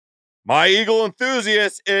My Eagle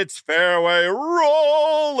enthusiasts, it's Fairway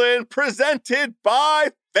Rolling, presented by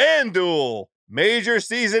FanDuel. Major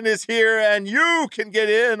season is here, and you can get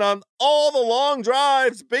in on all the long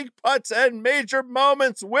drives, big putts, and major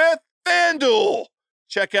moments with FanDuel.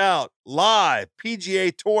 Check out live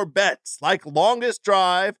PGA Tour bets like longest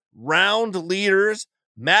drive, round leaders,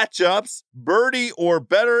 matchups, birdie or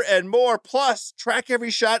better, and more. Plus, track every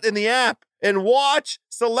shot in the app and watch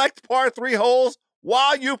select par 3 holes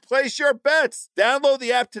while you place your bets. Download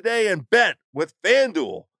the app today and bet with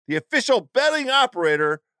FanDuel, the official betting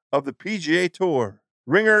operator of the PGA Tour.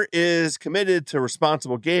 Ringer is committed to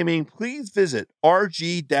responsible gaming. Please visit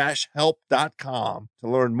rg-help.com to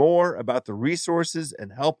learn more about the resources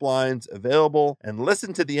and helplines available and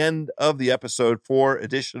listen to the end of the episode for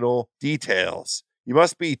additional details. You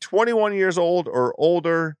must be 21 years old or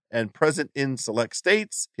older and present in select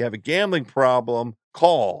states. If you have a gambling problem,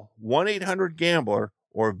 call 1-800-GAMBLER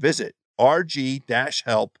or visit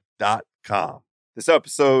rg-help.com. This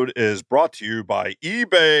episode is brought to you by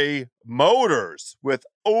eBay Motors. With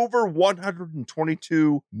over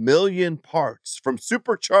 122 million parts, from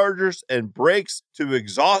superchargers and brakes to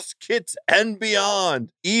exhaust kits and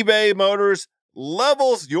beyond, eBay Motors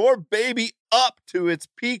levels your baby up to its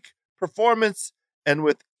peak performance. And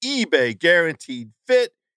with eBay Guaranteed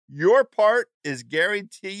Fit, your part is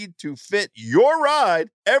guaranteed to fit your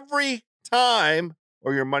ride every time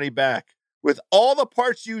or your money back. With all the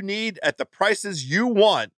parts you need at the prices you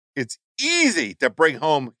want, it's easy to bring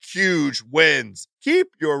home huge wins.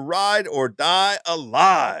 Keep your ride or die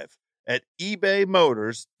alive at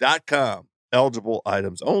ebaymotors.com. Eligible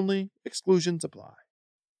items only. Exclusions apply.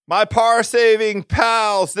 My par-saving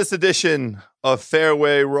pals, this edition of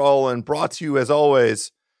Fairway Rollin' brought to you, as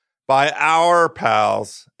always, by our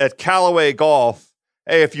pals at Callaway Golf.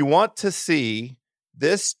 Hey, if you want to see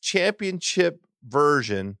this championship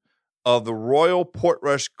version of the Royal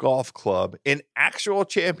Portrush Golf Club in actual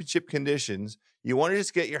championship conditions, you want to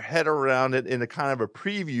just get your head around it in a kind of a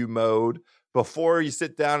preview mode before you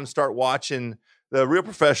sit down and start watching the real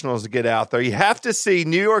professionals get out there. You have to see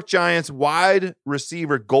New York Giants wide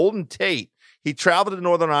receiver Golden Tate. He traveled to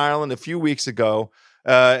Northern Ireland a few weeks ago,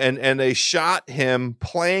 and they shot him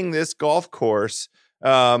playing this golf course,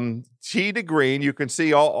 tee to green. You can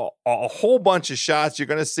see a whole bunch of shots. You're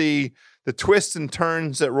going to see the twists and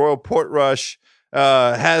turns that Royal Portrush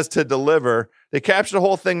has to deliver. They captured the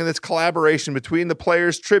whole thing in this collaboration between the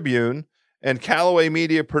Players Tribune and Callaway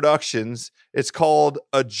Media Productions. It's called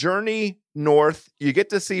A Journey North. You get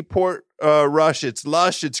to see Portrush. It's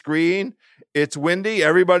lush, it's green, it's windy.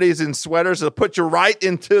 Everybody's in sweaters. It'll put you right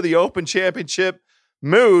into the Open Championship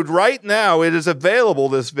mood. Right now, it is available,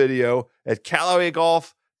 this video, at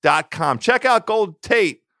CallawayGolf.com. Check out Golden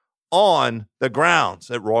Tate on the grounds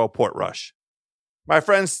at Royal Portrush. My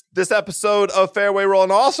friends, this episode of Fairway Rollin'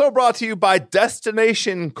 also brought to you by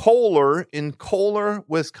Destination Kohler in Kohler,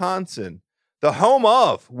 Wisconsin, the home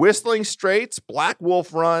of Whistling Straits, Black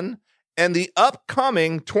Wolf Run, and the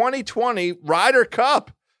upcoming 2020 Ryder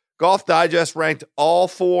Cup. Golf Digest ranked all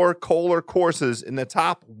 4 Kohler courses in the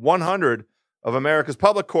top 100 of America's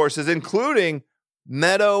public courses, including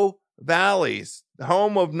Meadow Valleys, the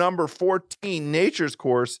home of number 14 Nature's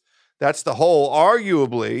Course. That's the hole,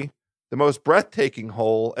 arguably the most breathtaking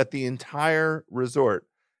hole at the entire resort.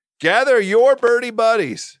 Gather your birdie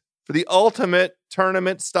buddies for the ultimate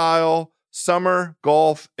tournament-style summer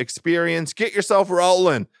golf experience. Get yourself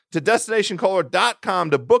rolling to DestinationKohler.com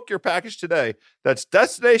to book your package today. That's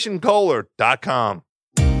DestinationKohler.com.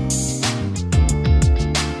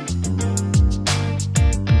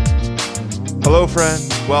 Hello, friends.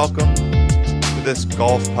 Welcome to this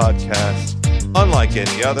golf podcast, unlike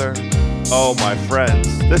any other. Oh, my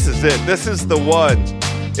friends, this is it. This is the one.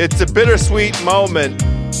 It's a bittersweet moment.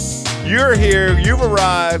 You're here. You've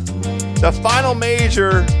arrived. The final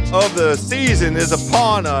major of the season is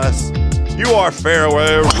upon us. You are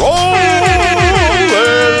Fairway Rollin'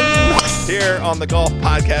 here on the Golf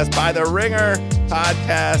Podcast by the Ringer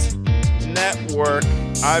Podcast Network.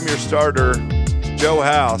 I'm your starter, Joe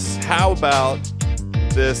House. How about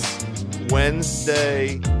this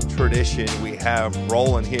Wednesday tradition we have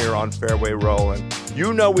rolling here on Fairway Rollin'?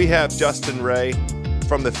 You know we have Justin Ray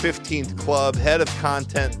from the 15th Club, head of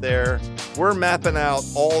content there. We're mapping out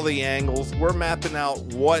all the angles. We're mapping out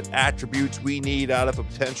what attributes we need out of a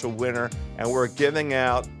potential winner, and we're giving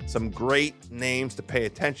out some great names to pay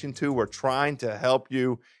attention to. We're trying to help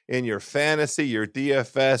you in your fantasy, your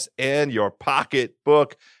DFS, and your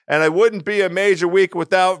pocketbook. And it wouldn't be a major week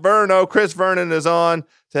without Verno. Chris Vernon is on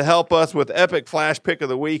to help us with Epic Flash Pick of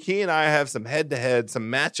the Week. He and I have some head-to-head,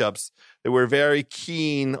 some matchups that we're very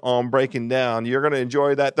keen on breaking down. You're going to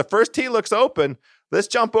enjoy that. The first tee looks open. Let's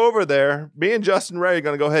jump over there. Me and Justin Ray are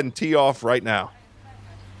going to go ahead and tee off right now.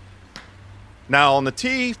 Now on the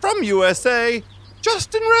tee from USA,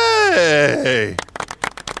 Justin Ray.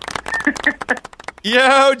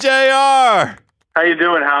 Yo, JR. How you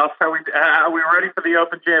doing, House? Are we ready for the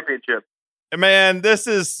Open Championship? Man, this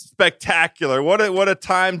is spectacular. What a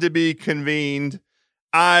time to be convened.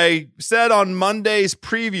 I said on Monday's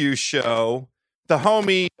preview show, the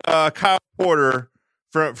homie Kyle Porter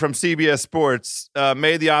from CBS Sports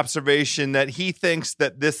made the observation that he thinks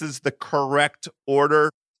that this is the correct order.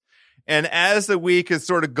 And as the week is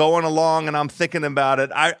sort of going along and I'm thinking about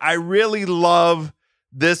it, I really love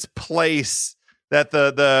this place that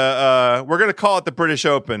we're going to call it the British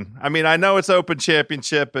Open. I mean, I know it's Open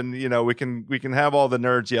Championship and, you know, we can have all the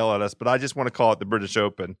nerds yell at us, but I just want to call it the British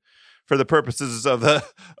Open for the purposes of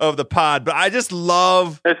the pod. But I just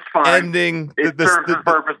love ending. It serves the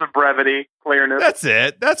purpose of brevity, clearness. That's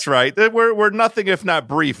it. That's right. We're nothing if not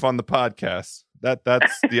brief on the podcast.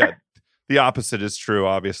 That's the opposite is true,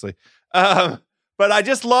 obviously. But I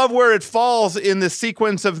just love where it falls in the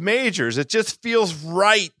sequence of majors. It just feels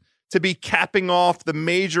right to be capping off the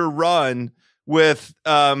major run with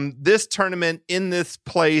this tournament in this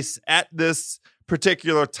place at this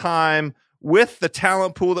particular time with the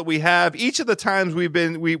talent pool that we have. Each of the times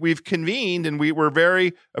we've convened, and we're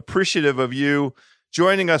very appreciative of you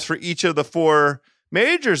joining us for each of the 4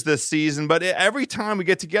 majors this season. But every time we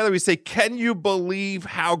get together, we say, can you believe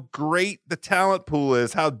how great the talent pool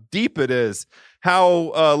is, how deep it is,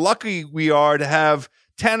 how lucky we are to have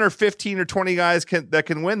 10 or 15 or 20 guys that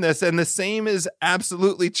can win this. And the same is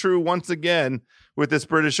absolutely true once again with this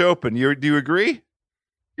British Open. Do you agree?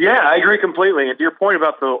 Yeah, I agree completely. And to your point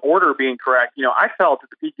about the order being correct, you know, I felt at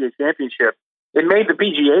the PGA Championship, it made the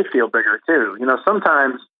PGA feel bigger too. You know,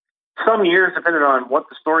 sometimes, some years, depending on what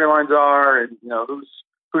the storylines are and, you know,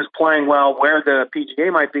 who's playing well, where the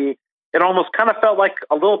PGA might be, it almost kind of felt like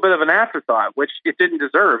a little bit of an afterthought, which it didn't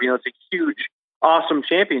deserve. You know, it's a huge, awesome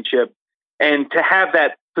championship. And to have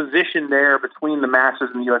that position there between the Masters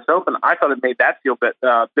and the U.S. Open, I thought it made that feel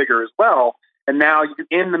bigger as well. And now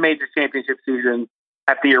in the major championship season,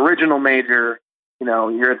 at the original major, you know,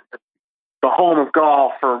 you're at the home of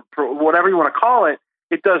golf or for whatever you want to call it,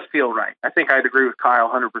 it does feel right. I think I'd agree with Kyle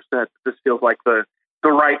 100%. This feels like the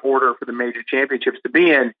right order for the major championships to be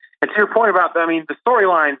in. And to your point about, I mean, the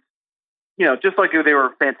storylines, you know, just like they were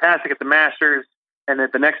fantastic at the Masters and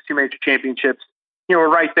at the next 2 major championships, you know,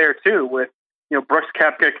 we're right there too with, you know, Brooks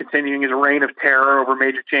Koepka continuing his reign of terror over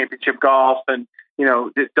major championship golf and, you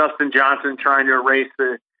know, Dustin Johnson trying to erase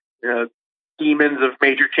the demons of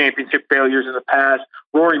major championship failures in the past,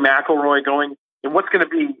 Rory McIlroy going, and what's going to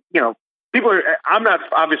be, you know, I'm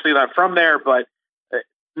obviously not from there, but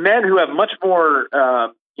men who have much more,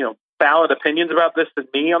 you know, valid opinions about this than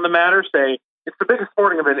me on the matter say it's the biggest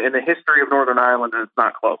sporting event in the history of Northern Ireland and it's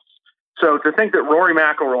not close. So to think that Rory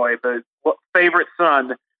McIlroy, the favorite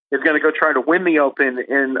son, is going to go try to win the Open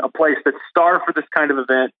in a place that's starved for this kind of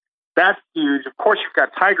event, that's huge. Of course, you've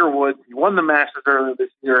got Tiger Woods. He won the Masters earlier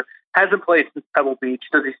this year, hasn't played since Pebble Beach.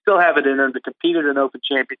 Does he still have it in him to compete at an Open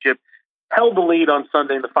Championship? Held the lead on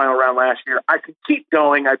Sunday in the final round last year. I could keep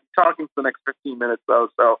going. I'd be talking for the next 15 minutes, though.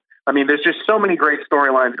 So, I mean, there's just so many great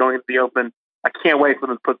storylines going into the Open. I can't wait for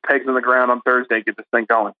them to put pegs in the ground on Thursday, get this thing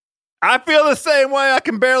going. I feel the same way. I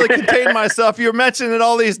can barely contain myself. You're mentioning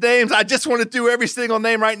all these names. I just want to do every single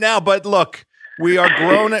name right now. But look, we are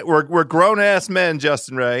grown. We're grown-ass men,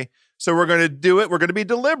 Justin Ray. So we're going to do it. We're going to be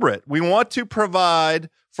deliberate. We want to provide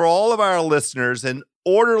for all of our listeners an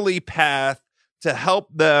orderly path to help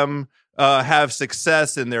them have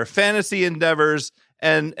success in their fantasy endeavors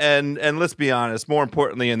and let's be honest, more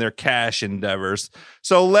importantly, in their cash endeavors.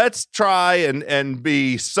 So let's try and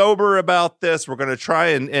be sober about this. We're going to try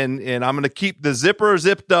and I'm going to keep the zipper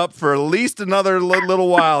zipped up for at least another little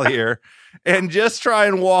while here and just try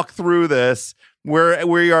and walk through this where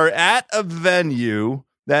we are at a venue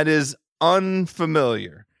that is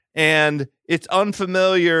unfamiliar, and it's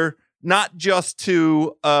unfamiliar not just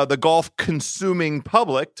to the golf consuming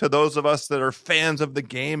public, to those of us that are fans of the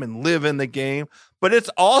game and live in the game, but it's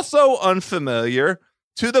also unfamiliar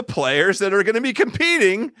to the players that are going to be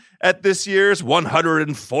competing at this year's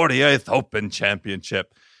 148th Open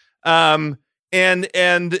Championship. And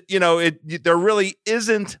you know, there really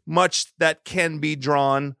isn't much that can be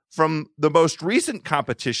drawn from the most recent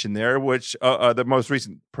competition there, which the most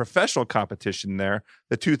recent professional competition there,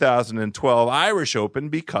 the 2012 Irish Open,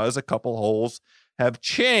 because a couple holes have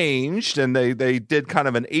changed and they did kind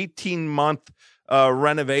of an 18-month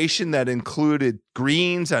renovation that included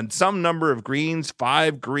greens and some number of greens,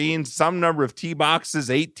 5 greens, some number of tee boxes,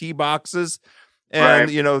 8 tee boxes, and,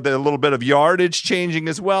 right. you know, the little bit of yardage changing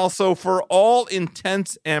as well. So for all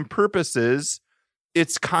intents and purposes,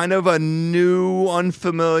 it's kind of a new,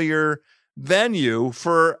 unfamiliar venue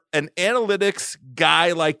for an analytics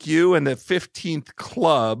guy like you and the 15th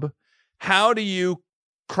Club. How do you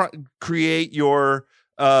create your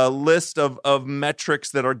list of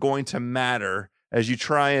metrics that are going to matter as you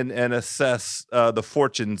try and assess the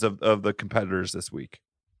fortunes of the competitors this week?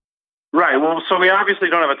 Right. Well, so we obviously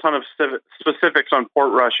don't have a ton of specifics on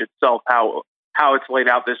Portrush itself, how it's laid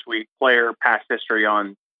out this week, player past history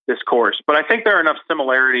on this course. But I think there are enough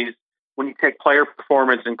similarities when you take player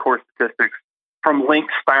performance and course statistics from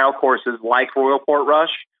linked style courses like Royal Portrush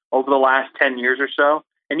over the last 10 years or so.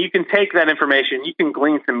 And you can take that information, you can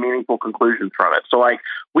glean some meaningful conclusions from it. So like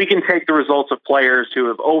we can take the results of players who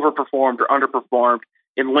have overperformed or underperformed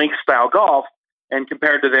in linked style golf and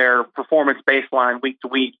compared to their performance baseline week to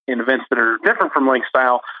week in events that are different from linked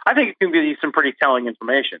style. I think it can give you some pretty telling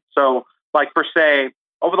information. So like for say,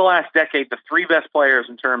 over the last decade, the 3 best players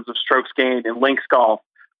in terms of strokes gained in links golf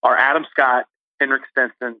are Adam Scott, Henrik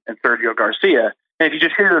Stenson, and Sergio Garcia. And if you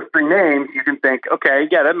just hear those 3 names, you can think, okay,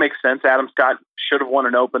 yeah, that makes sense. Adam Scott should have won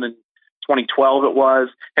an Open in 2012 it was.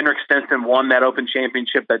 Henrik Stenson won that Open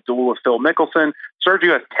championship, that duel with Phil Mickelson.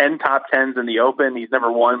 Sergio has 10 top 10s in the Open. He's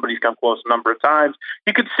never won, but he's come close a number of times.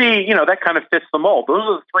 You could see, you know, that kind of fits the mold. Those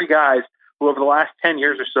are the 3 guys who over the last 10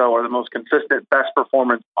 years or so are the most consistent, best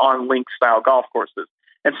performance on link-style golf courses.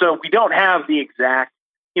 And so we don't have the exact,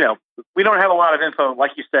 you know, we don't have a lot of info.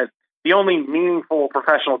 Like you said, the only meaningful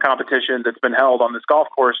professional competition that's been held on this golf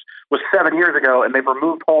course was 7 years ago, and they've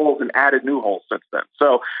removed holes and added new holes since then.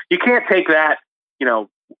 So you can't take that, you know,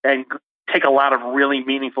 and take a lot of really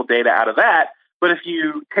meaningful data out of that. But if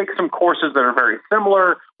you take some courses that are very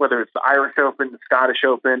similar, whether it's the Irish Open, the Scottish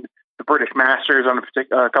Open, the British Masters on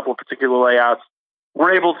a couple of particular layouts,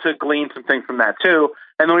 we're able to glean some things from that too.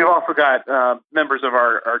 And then we've also got members of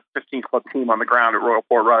our 15 Club team on the ground at Royal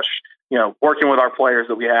Portrush, you know, working with our players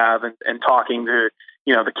that we have and talking to,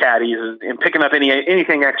 you know, the caddies and picking up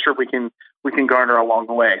anything extra we can garner along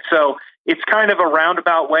the way. So it's kind of a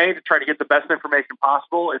roundabout way to try to get the best information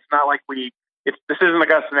possible. It's not like this isn't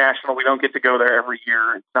Augusta National. We don't get to go there every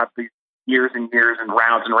year. It's not these years and years and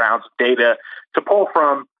rounds of data to pull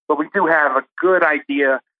from, but we do have a good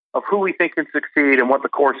idea of who we think can succeed and what the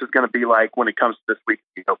course is going to be like when it comes to this week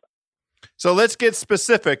at the Open. So let's get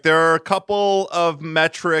specific. There are a couple of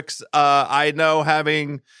metrics. I know,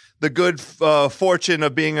 having the good fortune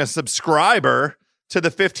of being a subscriber to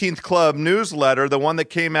the 15th Club newsletter, the one that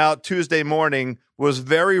came out Tuesday morning was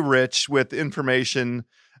very rich with information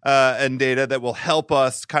and data that will help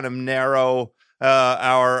us kind of narrow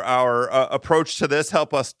our approach to this,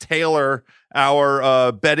 help us tailor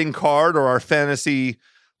our betting card or our fantasy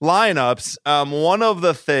lineups. One of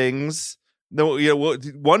the things,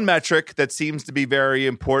 one metric that seems to be very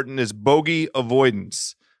important is bogey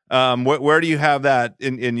avoidance. Where do you have that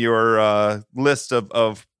in your list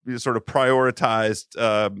of sort of prioritized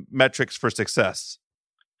metrics for success?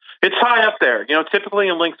 It's high up there. You know, typically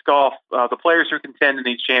in links golf, the players who contend in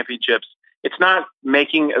these championships, it's not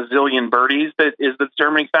making a zillion birdies that is the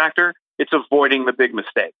determining factor. It's avoiding the big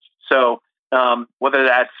mistakes. So whether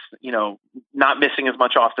that's, you know, not missing as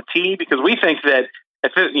much off the tee, because we think that,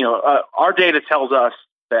 our data tells us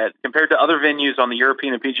that compared to other venues on the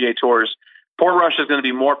European and PGA tours, Portrush is going to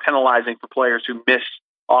be more penalizing for players who miss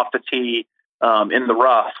off the tee in the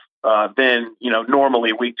rough than, you know,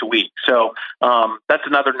 normally week to week. So that's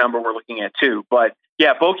another number we're looking at too. But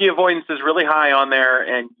yeah, bogey avoidance is really high on there.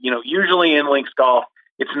 And, you know, usually in links golf,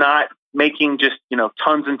 it's not making just, you know,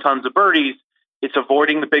 tons and tons of birdies. It's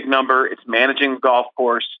avoiding the big number. It's managing the golf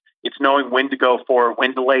course. It's knowing when to go for it,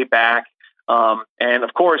 when to lay back. And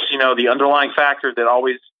of course, you know, the underlying factor that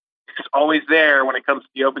is always there when it comes to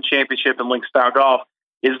the Open Championship and link style golf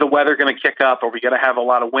is the weather going to kick up? Are we going to have a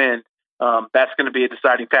lot of wind? That's going to be a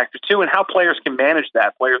deciding factor too, and how players can manage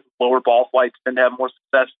that. Players with lower ball flights tend to have more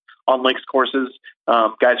success on links courses.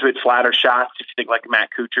 Guys who hit flatter shots, if you think like Matt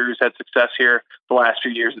Kuchar, who's had success here the last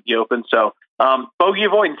few years at the Open. So bogey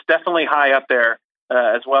avoidance definitely high up there,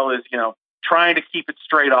 as well as, you know, trying to keep it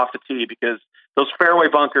straight off the tee, because those fairway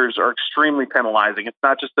bunkers are extremely penalizing. It's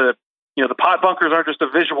not just the pot bunkers aren't just a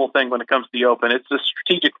visual thing when it comes to the Open. It's a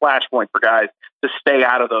strategic flashpoint for guys to stay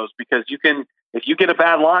out of those, because if you get a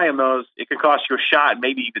bad lie in those, it could cost you a shot,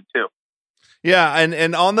 maybe even two. Yeah,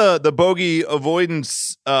 and on the bogey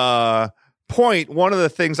avoidance point, one of the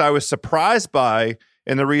things I was surprised by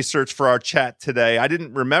in the research for our chat today, I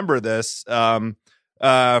didn't remember this.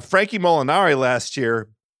 Frankie Molinari last year,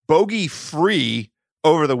 bogey free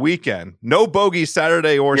over the weekend, no bogey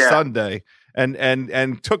Saturday or Sunday,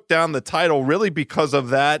 and took down the title really because of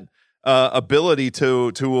that ability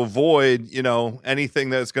to avoid, anything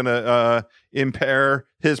that's going to impair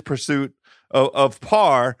his pursuit of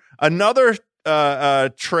par. Another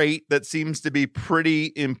trait that seems to be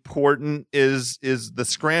pretty important is the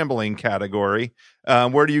scrambling category.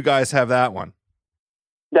 Where do you guys have that one?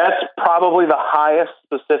 That's probably the highest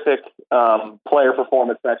specific player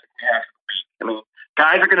performance metric we have. I mean,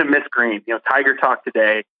 guys are going to miss greens. Tiger talked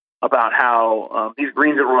today about how these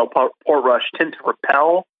greens at Royal Portrush tend to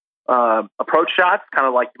repel approach shots, kind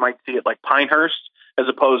of like you might see it like Pinehurst, as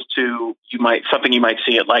opposed to something you might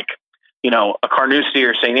see it like, a Carnoustie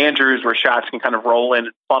or St. Andrews, where shots can kind of roll in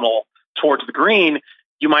and funnel towards the green.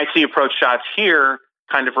 You might see approach shots here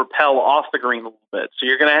kind of repel off the green a little bit. So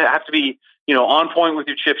you're going to have to be, on point with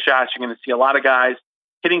your chip shots. You're going to see a lot of guys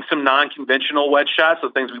hitting some non-conventional wedge shots, the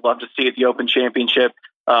things we love to see at the Open Championship.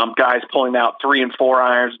 Guys pulling out 3 and 4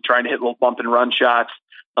 irons and trying to hit little bump and run shots.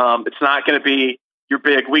 It's not going to be your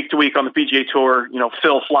big week to week on the PGA Tour,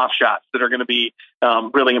 fill flop shots that are going to be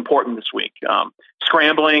really important this week.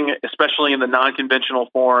 Scrambling, especially in the non-conventional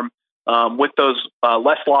form, with those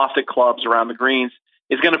less lofted clubs around the greens,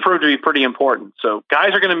 is going to prove to be pretty important. So guys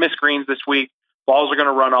are going to miss greens this week. Balls are going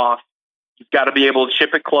to run off. You've got to be able to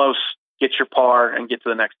chip it close, get your par, and get to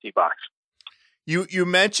the next tee box. You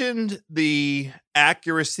mentioned the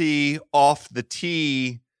accuracy off the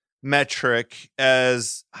tee metric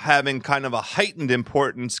as having kind of a heightened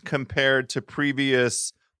importance compared to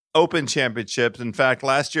previous Open Championships. In fact,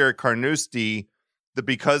 last year at Carnoustie,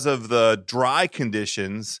 because of the dry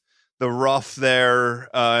conditions, the rough there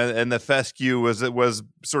and the fescue was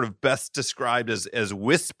sort of best described as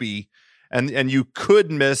wispy, and you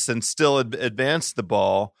could miss and still advance the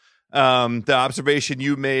ball. The observation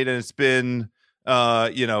you made, and it's been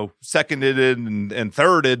seconded and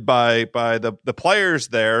thirded by the players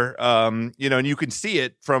there, and you can see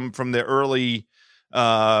it from the early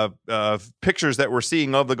pictures that we're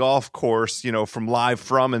seeing of the golf course, from live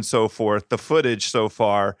from and so forth, the footage so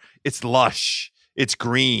far, it's lush, it's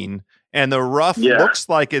green, and the rough looks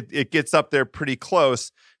like it gets up there pretty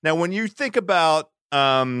close. Now, when you think about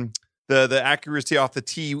the accuracy off the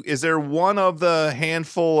tee, is there one of the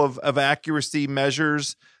handful of accuracy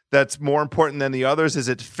measures that's more important than the others? Is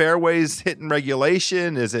it fairways hit in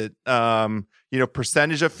regulation? Is it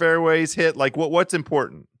percentage of fairways hit? Like what's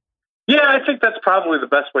important? Yeah, I think that's probably the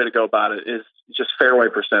best way to go about it, is just fairway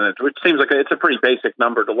percentage, which seems like it's a pretty basic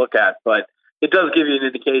number to look at, but it does give you an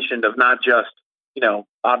indication of not just,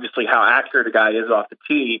 obviously how accurate a guy is off the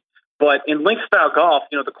tee, but in links style golf,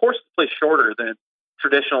 the course is placed shorter than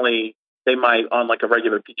traditionally they might on like a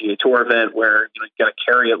regular PGA Tour event where you got to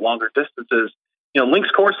carry it longer distances. Links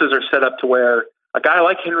courses are set up to where a guy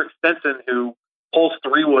like Henrik Stenson, who pulls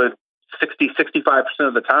 3-wood 65%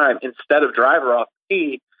 of the time instead of driver off the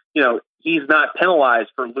tee, he's not penalized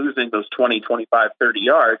for losing those 20, 25, 30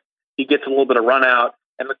 yards. He gets a little bit of run out,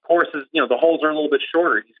 and the course is, the holes are a little bit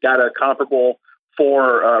shorter. He's got a comparable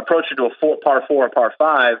approach into a par 4 or par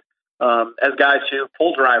 5 as guys who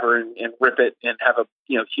pull driver and rip it and have a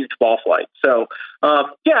huge ball flight. So,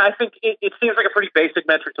 I think it seems like a pretty basic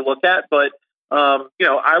metric to look at, but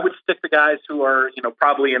I would stick to guys who are,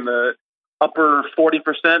 probably in the upper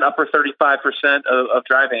 40%, upper 35% of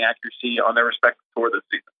driving accuracy on their respective tour this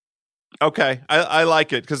season. Okay. I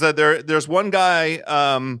like it because there's one guy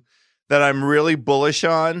that I'm really bullish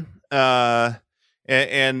on.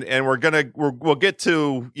 And we'll get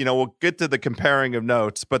to the comparing of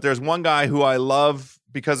notes, but there's one guy who I love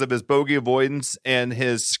because of his bogey avoidance and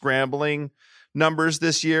his scrambling numbers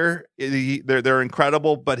this year. They're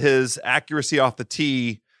incredible, but his accuracy off the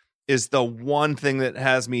tee is the one thing that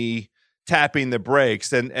has me tapping the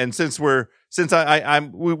brakes. And since we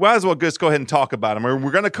might as well just go ahead and talk about him.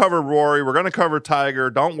 We're going to cover Rory. We're going to cover Tiger.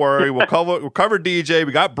 Don't worry. We'll cover DJ.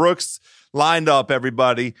 We got Brooks lined up,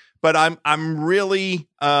 everybody. But I'm really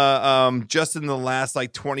just in the last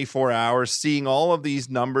 24 hours seeing all of these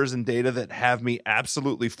numbers and data that have me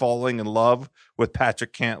absolutely falling in love with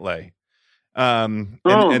Patrick Cantlay. And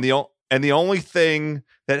the only thing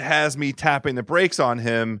that has me tapping the brakes on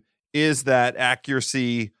him is that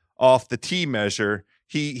accuracy off the tee measure.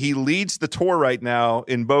 He leads the tour right now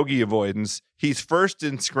in bogey avoidance. He's first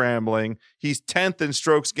in scrambling. He's 10th in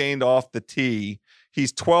strokes gained off the tee.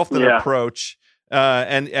 He's 12th in approach.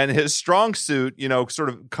 And his strong suit, sort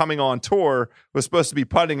of coming on tour, was supposed to be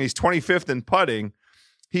putting. He's 25th in putting.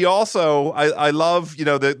 He also, I love,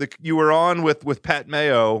 you were on with Pat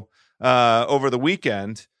Mayo over the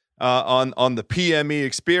weekend. on the PME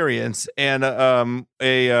experience, and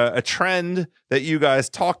a trend that you guys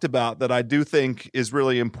talked about that I do think is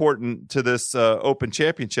really important to this Open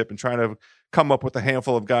Championship and trying to come up with a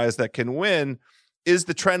handful of guys that can win is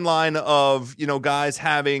the trend line of, guys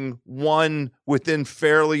having won within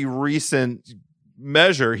fairly recent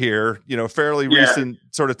measure here, fairly recent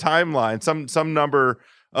sort of timeline, some number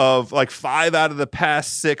of like 5 out of the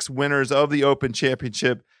past 6 winners of the Open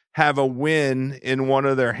Championship have a win in one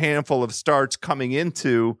of their handful of starts coming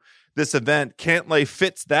into this event. Cantlay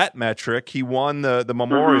fits that metric. He won the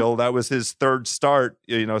Memorial. That was his 3rd start,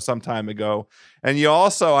 some time ago. And you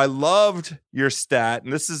also, I loved your stat,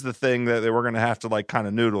 and this is the thing that we're going to have to like kind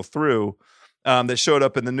of noodle through, that showed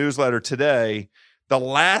up in the newsletter today. The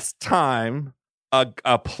last time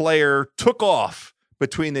a player took off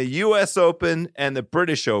between the U.S. Open and the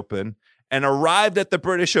British Open and arrived at the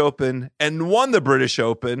British Open and won the British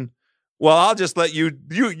Open, well, I'll just let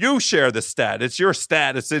you share the stat. It's your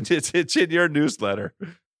stat. It's in your newsletter.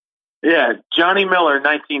 Yeah, Johnny Miller,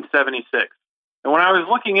 1976. And when I was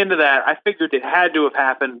looking into that, I figured it had to have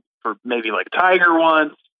happened for maybe like Tiger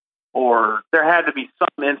once, or there had to be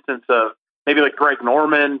some instance of maybe like Greg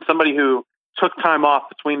Norman, somebody who took time off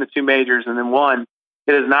between the 2 majors and then won.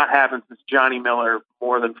 It has not happened since Johnny Miller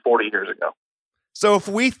more than 40 years ago. So if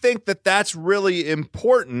we think that that's really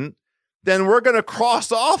important, then we're going to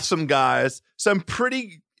cross off some guys, some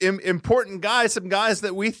pretty important guys, some guys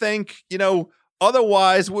that we think,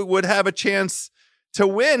 otherwise would have a chance to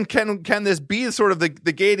win. Can this be sort of the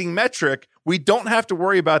gating metric? We don't have to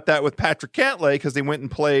worry about that with Patrick Cantlay because he went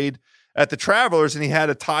and played at the Travelers and he had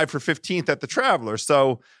a tie for 15th at the Travelers.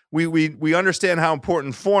 So we understand how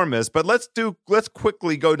important form is, but let's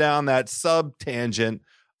quickly go down that sub tangent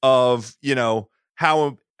of,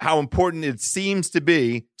 how important it seems to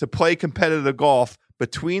be to play competitive golf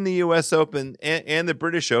between the U.S. Open and the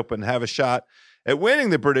British Open, have a shot at winning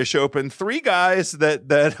the British Open. 3 guys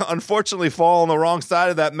that unfortunately fall on the wrong side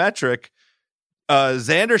of that metric.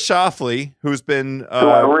 Xander Schauffele, who's been who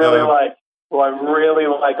I really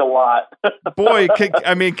like a lot. Boy,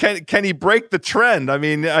 can he break the trend? I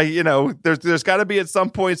mean, there's got to be at some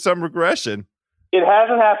point some regression. It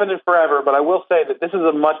hasn't happened in forever, but I will say that this is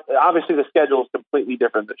obviously the schedule is completely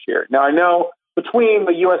different this year. Now, I know between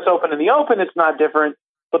the U.S. Open and the Open, it's not different,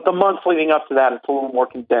 but the months leading up to that, it's a little more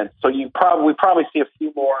condensed. So we probably see a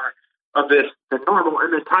few more of this than normal.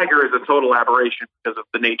 And then Tiger is a total aberration because of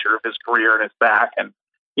the nature of his career and his back and,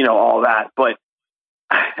 all that. But,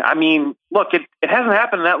 I mean, look, it hasn't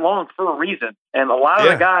happened that long for a reason. And a lot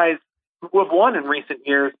of the guys who have won in recent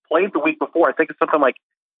years played the week before. I think it's something like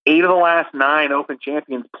 8 of the last 9 Open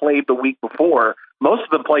champions played the week before. Most of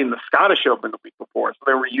them played in the Scottish Open the week before.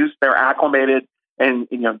 So they're acclimated and,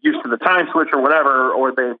 used to the time switch or whatever,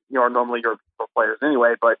 or they, are normally European players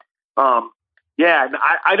anyway. But, I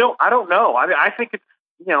don't know. I think it's,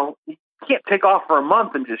 you can't take off for a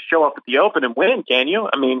month and just show up at the Open and win, can you?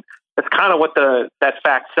 I mean, that's kind of what that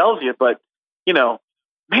fact tells you, but, man,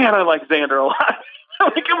 I like Xander a lot. I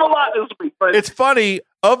like him a lot this week. But it's funny,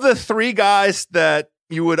 of the 3 guys that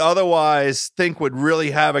you would otherwise think would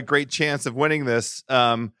really have a great chance of winning this,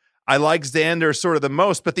 I like Xander sort of the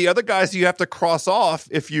most, but the other guys you have to cross off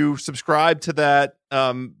if you subscribe to that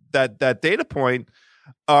data point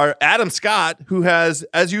are Adam Scott, who has,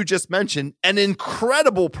 as you just mentioned, an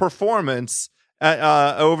incredible performance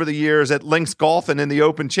over the years at Links Golf and in the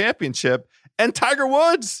Open Championship, and Tiger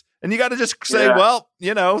Woods. And you got to just say, well,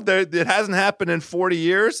 it hasn't happened in 40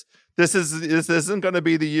 years. This isn't going to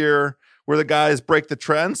be the year where the guys break the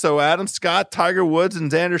trend. So Adam Scott, Tiger Woods,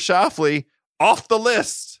 and Xander Schauffele off the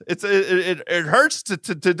list. It hurts to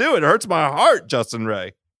do it. It hurts my heart, Justin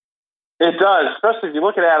Ray. It does, especially if you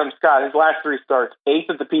look at Adam Scott. His last 3 starts: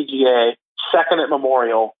 8th at the PGA, 2nd at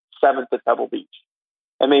Memorial, 7th at Pebble Beach.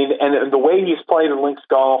 I mean, and the way he's played in Links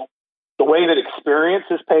Golf, the way that experience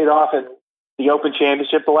has paid off in the Open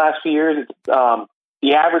Championship the last few years. It's,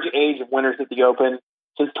 the average age of winners at the Open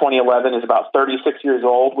since 2011 is about 36 years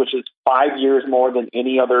old, which is 5 years more than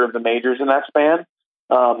any other of the majors in that span.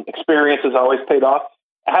 Experience has always paid off.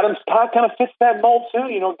 Adam Scott kind of fits that mold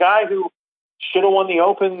too. Guy who should have won the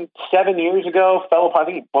Open 7 years ago, fell apart.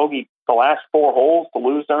 I think he bogeyed the last 4 holes to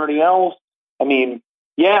lose to everybody else. I mean,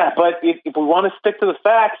 yeah, but if we want to stick to the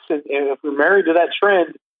facts, and if we're married to that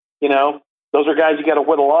trend, those are guys you got to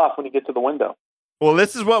whittle off when you get to the window. Well,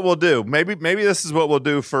 this is what we'll do. Maybe this is what we'll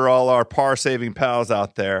do for all our par-saving pals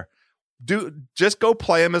out there. Just go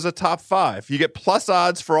play them as a top 5. You get plus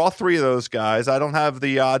odds for all 3 of those guys. I don't have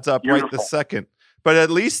the odds up right this second, but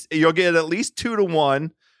at least you'll get at least 2 to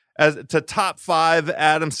 1 as to top 5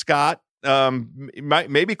 Adam Scott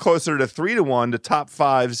maybe closer to 3-1 to top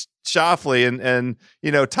fives Schauffele, and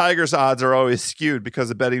Tiger's odds are always skewed because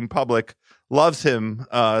the betting public loves him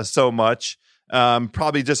so much.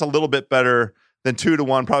 Probably just a little bit better than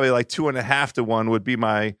 2-1, probably like 2.5-1 would be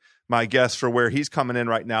my guess for where he's coming in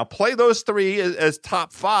right now. Play those three as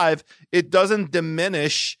top five. It doesn't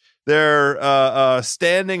diminish their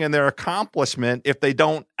standing and their accomplishment if they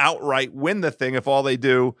don't outright win the thing, if all they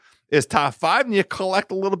do is top five, and you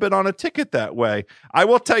collect a little bit on a ticket that way. I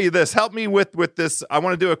will tell you this, help me with this. I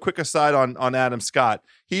want to do a quick aside on Adam Scott.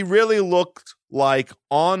 He really looked like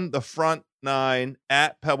on the front nine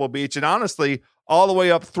at Pebble Beach, and honestly, all the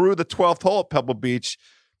way up through the 12th hole at Pebble Beach,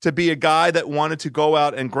 to be a guy that wanted to go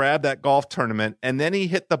out and grab that golf tournament. And then he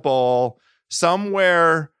hit the ball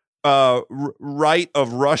somewhere right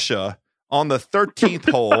of Russia on the 13th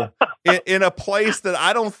hole in a place that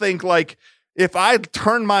I don't think, like, if I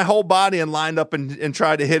turned my whole body and lined up and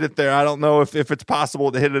tried to hit it there, I don't know if it's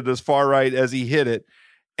possible to hit it as far right as he hit it.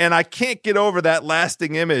 And I can't get over that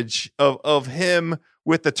lasting image of him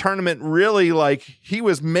with the tournament, really like he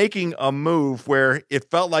was making a move where it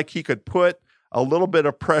felt like he could put a little bit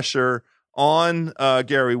of pressure on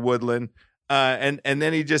Gary Woodland. And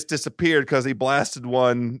then he just disappeared because he blasted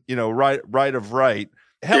one, right of right.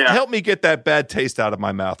 Help me get that bad taste out of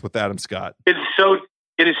my mouth with Adam Scott. It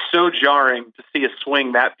is so jarring to see a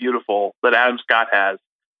swing that beautiful that Adam Scott has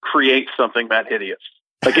create something that hideous.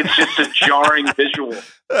 Like, it's just a jarring visual.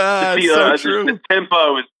 To see, so true.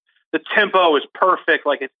 The tempo is perfect.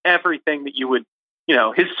 Like, it's everything that you would,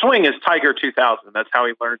 his swing is Tiger 2000. That's how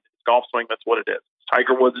he learned his golf swing. That's what it is.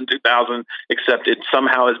 Tiger Woods in 2000, except it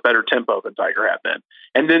somehow has better tempo than Tiger had then.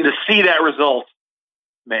 And then to see that result,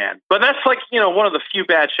 man. But that's like, one of the few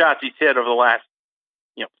bad shots he's hit over the last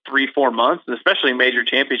 3-4 months, and especially in major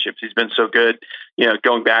championships. He's been so good,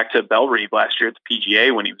 going back to Bellerive last year at the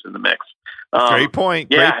PGA when he was in the mix. Great point.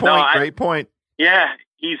 Great point. Yeah.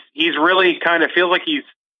 He's really kind of feels like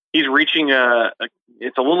he's reaching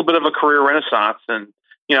it's a little bit of a career renaissance. And,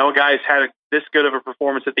 a guy's had this good of a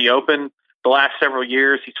performance at the Open the last several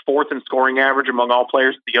years. He's fourth in scoring average among all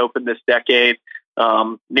players at the Open this decade.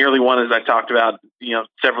 Nearly won, as I talked about,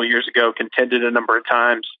 several years ago, contended a number of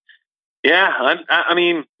times. Yeah, I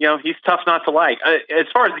mean, he's tough not to like. As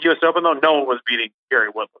far as the U.S. Open, though, no one was beating Gary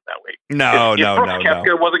Woodland that week. No. Brooks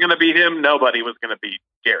Koepka wasn't going to beat him, nobody was going to beat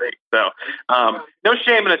Gary. So, no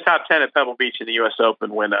shame in a top 10 at Pebble Beach in the U.S.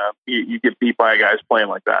 Open when you get beat by guys playing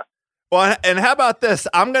like that. Well, and how about this?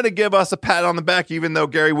 I'm going to give us a pat on the back, even though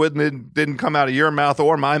Gary Woodland didn't come out of your mouth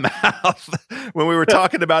or my mouth when we were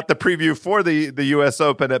talking about the preview for the U.S.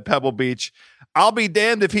 Open at Pebble Beach. I'll be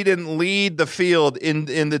damned if he didn't lead the field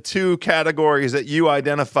in the two categories that you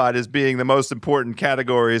identified as being the most important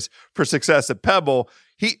categories for success at Pebble.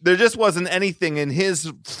 There just wasn't anything in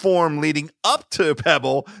his form leading up to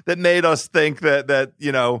Pebble that made us think that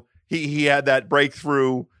he had that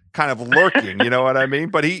breakthrough kind of lurking, you know what I mean?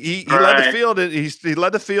 But he led the field. He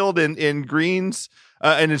led the field in greens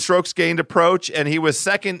and in strokes gained approach, and he was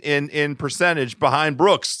second in percentage behind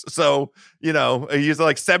Brooks. So he's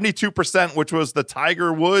like 72%, which was the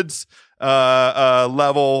Tiger Woods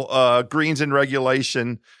level greens in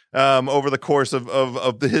regulation over the course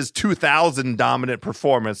of his 2000 dominant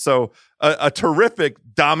performance. So a terrific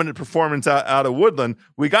dominant performance out of Woodland.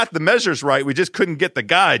 We got the measures right. We just couldn't get the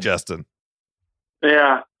guy, Justin.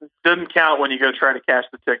 Yeah, it doesn't count when you go try to cash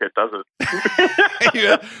the ticket, does it?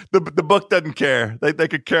 Yeah, the book doesn't care. They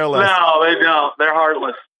could care less. No, they don't. They're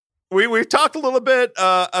heartless. We've talked a little bit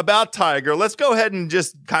about Tiger. Let's go ahead and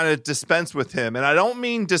just kind of dispense with him. And I don't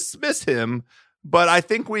mean dismiss him, but I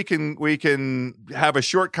think we can have a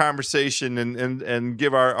short conversation and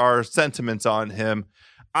give our sentiments on him.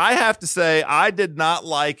 I have to say, I did not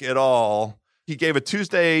like at all. He gave a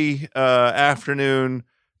Tuesday afternoon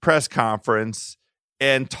press conference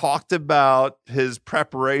and talked about his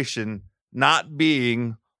preparation not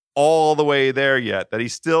being all the way there yet, that he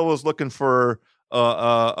still was looking for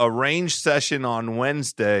a range session on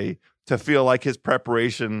Wednesday to feel like his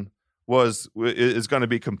preparation is going to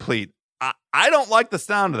be complete. I don't like the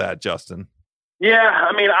sound of that, Justin. Yeah,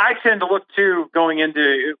 I mean, I tend to look too going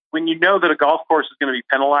into when you know that a golf course is going to be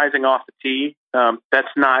penalizing off the tee. That's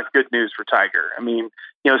not good news for Tiger. I mean,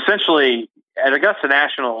 essentially at Augusta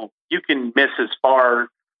National, you can miss as far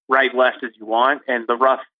right, left as you want, and the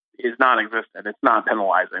rough is non-existent. It's not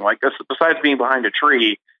penalizing. Like, besides being behind a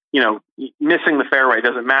tree, missing the fairway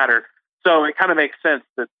doesn't matter. So it kind of makes sense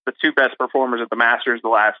that the two best performers at the Masters the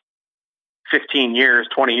last 15 years,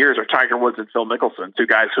 20 years are Tiger Woods and Phil Mickelson, two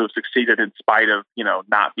guys who have succeeded in spite of,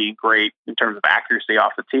 not being great in terms of accuracy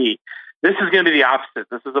off the tee. This is going to be the opposite.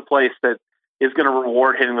 This is a place that, is going to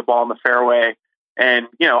reward hitting the ball in the fairway. And,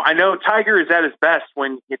 I know Tiger is at his best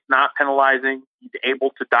when it's not penalizing. He's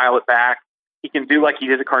able to dial it back. He can do like he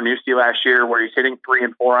did at Carnoustie last year, where he's hitting 3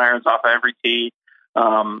 and 4 irons off of every tee,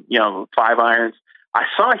 5 irons. I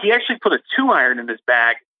saw he actually put a 2 iron in his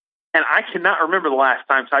bag, and I cannot remember the last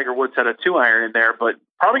time Tiger Woods had a 2 iron in there, but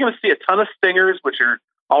probably going to see a ton of stingers, which are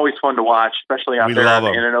always fun to watch, especially out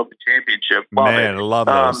there in an Open Championship. Man, I love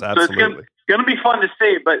those. Absolutely. So it's going to be fun to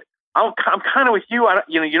see, but I'm kind of with you.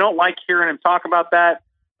 You don't like hearing him talk about that.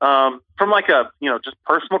 From like a, just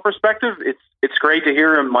personal perspective, it's great to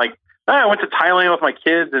hear him like, I went to Thailand with my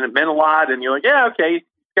kids and it meant a lot. And you're like, yeah, okay, he's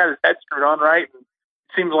got his head screwed on right. And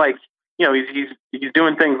it seems like, he's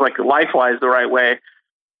doing things like life-wise the right way.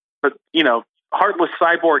 But, heartless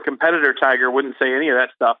cyborg competitor Tiger wouldn't say any of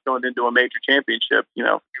that stuff going into a major championship. He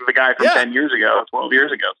was a guy from 10 years ago, 12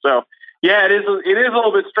 years ago. So, yeah, it is a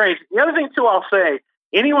little bit strange. The other thing, too, I'll say,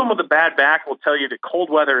 anyone with a bad back will tell you that cold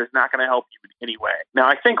weather is not going to help you in any way. Now,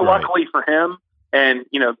 I think luckily for him, and,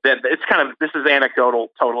 that it's kind of, this is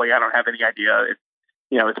anecdotal totally. I don't have any idea if,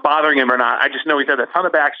 it's bothering him or not. I just know he's had a ton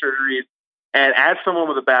of back surgeries. And as someone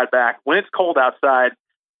with a bad back, when it's cold outside,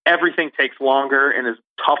 everything takes longer and is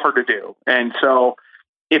tougher to do. And so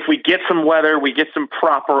if we get some weather, we get some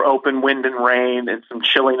proper open wind and rain and some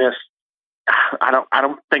chilliness, I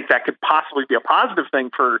don't think that could possibly be a positive thing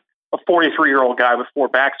for a 43-year-old guy with 4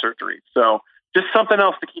 back surgeries. So just something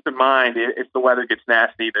else to keep in mind if the weather gets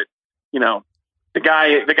nasty, that, the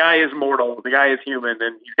guy is mortal, the guy is human,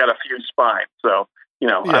 and he's got a fused spine. So, I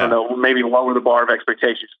don't know, maybe lower the bar of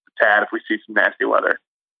expectations a tad if we see some nasty weather.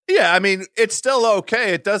 Yeah, I mean, it's still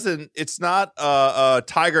okay. It's not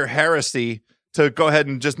Tiger heresy to go ahead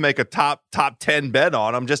and just make a top 10 bet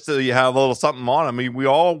on him, just so you have a little something on him. I mean, we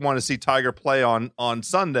all want to see Tiger play on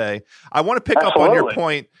Sunday. I want to pick up on your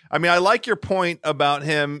point. I mean, I like your point about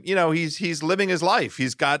him. He's living his life.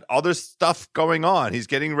 He's got other stuff going on. He's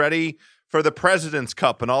getting ready for the President's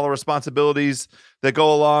Cup and all the responsibilities that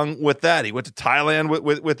go along with that. He went to Thailand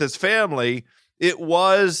with his family. It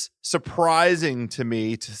was surprising to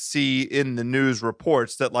me to see in the news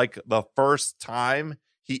reports that like the first time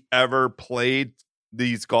he ever played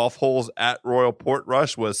these golf holes at Royal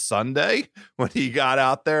Portrush was Sunday when he got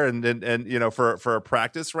out there and for a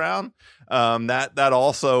practice round. That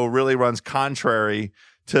also really runs contrary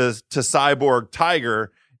to Cyborg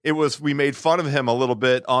Tiger. We made fun of him a little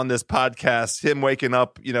bit on this podcast, him waking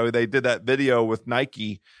up, they did that video with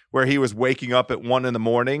Nike where he was waking up at 1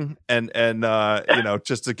 a.m. and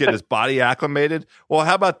just to get his body acclimated. Well,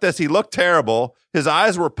 how about this? He looked terrible. His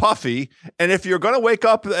eyes were puffy. And if you're going to wake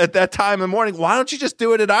up at that time in the morning, why don't you just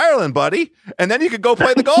do it in Ireland, buddy? And then you could go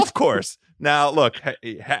play the golf course. Now, look,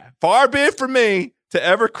 far be it from me to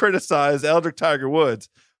ever criticize Eldrick Tiger Woods,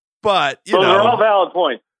 but they're all valid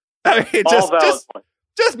points. I mean,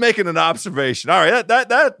 just making an observation. All right,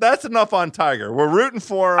 that's enough on Tiger. We're rooting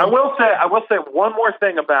for him. I will say one more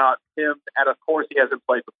thing about him at a course he hasn't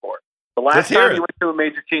played before. The last time he went to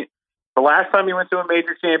a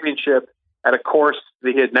major championship at a course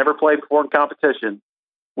that he had never played before in competition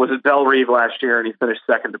was at Bellerive last year, and he finished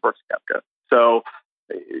second to Brooks Koepka. So,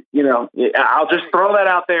 I'll just throw that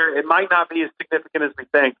out there. It might not be as significant as we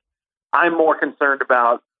think. I'm more concerned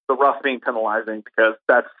about the rough being penalizing because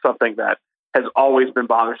that's something that has always been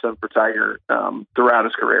bothersome for Tiger throughout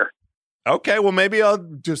his career. Okay, well, maybe I'll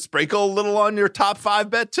just sprinkle a little on your top 5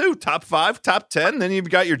 bet too. Top 5, top 10. Then you've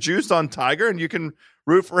got your juice on Tiger, and you can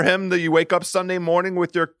root for him that you wake up Sunday morning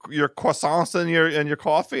with your croissants and your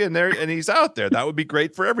coffee, and he's out there. That would be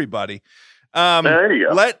great for everybody. There you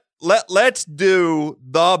go. Let's do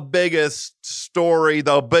the biggest story,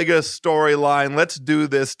 the biggest storyline. Let's do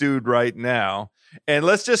this dude right now, and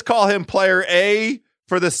let's just call him Player A.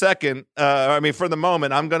 For the for the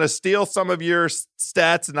moment. I'm going to steal some of your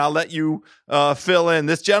stats and I'll let you fill in.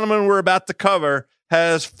 This gentleman we're about to cover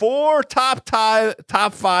has 4 top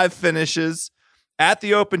 5 finishes at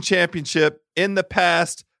the Open Championship in the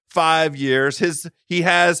past 5 years. He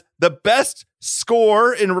has the best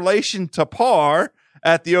score in relation to par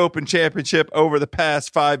at the Open Championship over the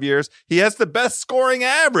past 5 years. He has the best scoring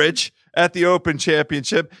average at the Open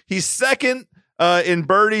Championship. He's second in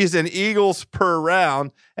birdies and eagles per round,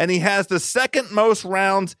 and he has the second most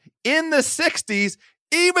rounds in the 60s,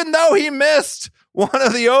 even though he missed one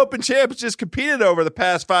of the Open Championships competed over the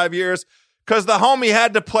past 5 years because the homie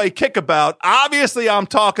had to play kickabout. Obviously, I'm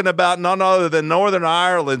talking about none other than Northern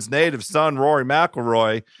Ireland's native son, Rory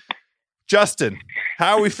McIlroy. Justin,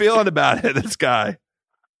 how are we feeling about it, this guy?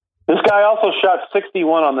 This guy also shot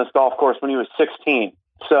 61 on this golf course when he was 16.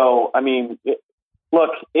 So, I mean...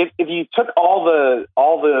 Look, if you took all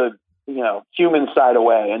the human side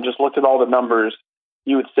away and just looked at all the numbers,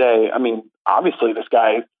 you would say, I mean, obviously this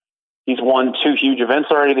guy, he's won 2 huge events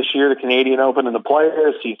already this year, the Canadian Open and the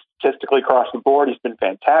Players. He's statistically across the board. He's been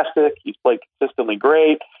fantastic. He's played consistently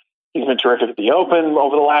great. He's been terrific at the Open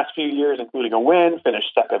over the last few years, including a win, finished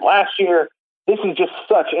second last year. This is just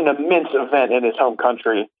such an immense event in his home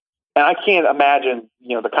country. And I can't imagine,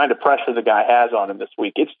 the kind of pressure the guy has on him this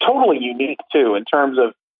week. It's totally unique, too, in terms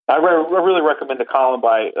of, I really recommend a column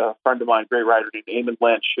by a friend of mine, great writer named Eamon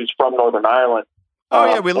Lynch, who's from Northern Ireland. Oh,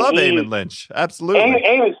 yeah, we love Eamon Lynch. Absolutely.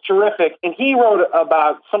 Eamon's terrific. And he wrote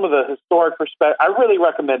about some of the historic perspective. I really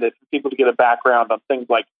recommend it for people to get a background on things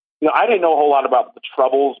like, I didn't know a whole lot about the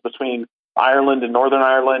troubles between Ireland and Northern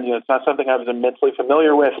Ireland. It's not something I was immensely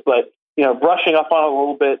familiar with, but, brushing up on it a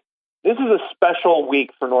little bit, this is a special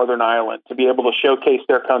week for Northern Ireland to be able to showcase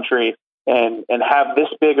their country and have this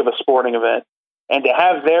big of a sporting event. And to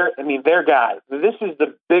have their guy, this is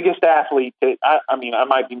the biggest athlete. I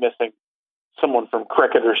might be missing someone from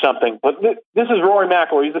cricket or something, but this is Rory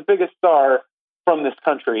McIlroy. He's the biggest star from this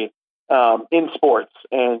country in sports,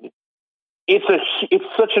 and it's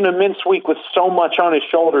such an immense week with so much on his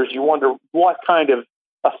shoulders. You wonder what kind of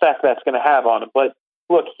effect that's going to have on him. But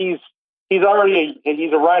look, he's a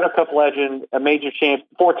Ryder Cup legend, a major champ,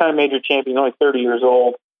 4-time major champion, only 30 years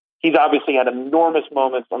old. He's obviously had enormous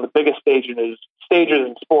moments on the biggest stages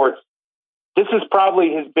in sports. This is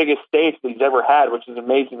probably his biggest stage that he's ever had, which is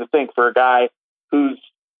amazing to think for a guy who's,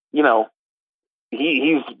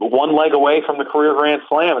 he's one leg away from the career Grand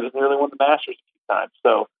Slam and he's nearly won the Masters a few times.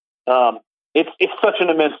 So it's such an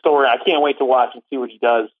immense story. I can't wait to watch and see what he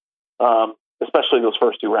does, especially those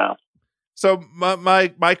first 2 rounds. So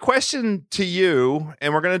my question to you,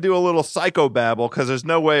 and we're going to do a little psychobabble because there's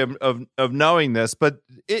no way of knowing this, but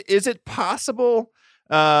is it possible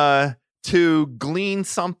to glean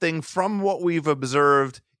something from what we've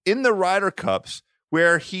observed in the Ryder Cups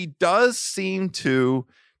where he does seem to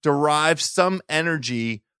derive some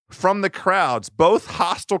energy from the crowds, both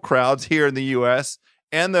hostile crowds here in the U.S.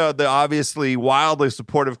 and the obviously wildly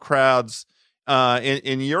supportive crowds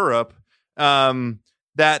in Europe,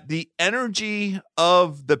 that the energy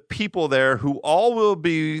of the people there who all will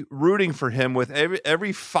be rooting for him with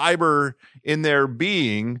every fiber in their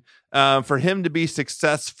being for him to be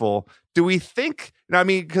successful. Do we think,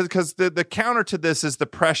 because the counter to this is the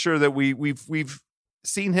pressure that we've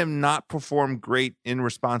seen him not perform great in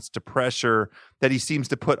response to pressure that he seems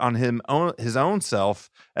to put on his own self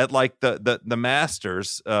at like the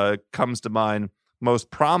Masters comes to mind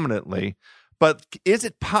most prominently. But is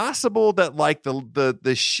it possible that like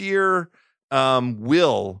the sheer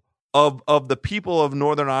will of the people of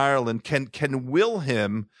Northern Ireland can will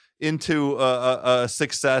him into a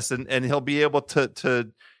success and he'll be able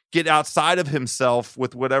to get outside of himself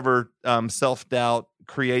with whatever self-doubt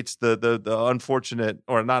creates the unfortunate,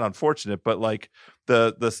 or not unfortunate, but like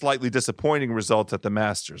the slightly disappointing results at the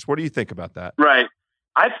Masters? What do you think about that? Right.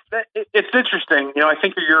 It's interesting. I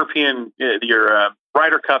think your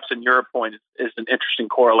Ryder Cups in Europe point is an interesting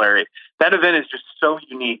corollary. That event is just so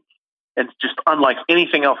unique and it's just unlike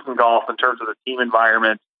anything else in golf in terms of the team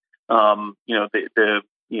environment.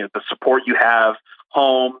 The support you have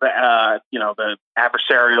home, the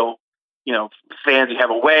adversarial, fans you have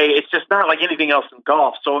away. It's just not like anything else in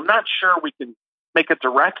golf. So I'm not sure we can make a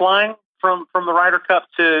direct line from the Ryder Cup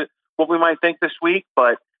to what we might think this week.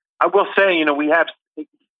 But I will say, we have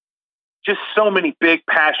just so many big,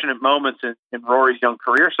 passionate moments in Rory's young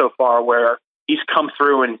career so far where he's come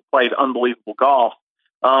through and played unbelievable golf.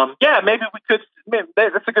 Maybe we could.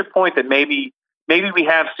 That's a good point. That maybe we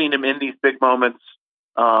have seen him in these big moments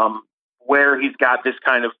where he's got this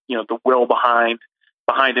kind of the will behind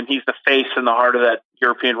him. He's the face and the heart of that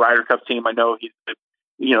European Ryder Cup team. I know he's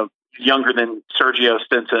younger than Sergio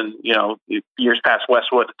Stinson, years past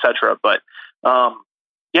Westwood, etc. But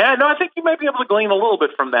I think you might be able to glean a little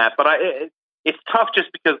bit from that. But it's tough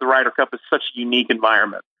just because the Ryder Cup is such a unique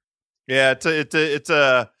environment. Yeah, it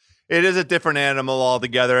is a different animal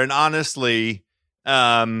altogether. And honestly,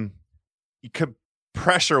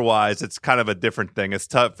 pressure-wise, it's kind of a different thing. It's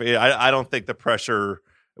tough. I don't think the pressure,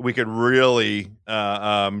 we could really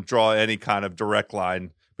draw any kind of direct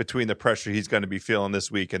line between the pressure he's going to be feeling this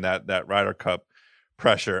week and that Ryder Cup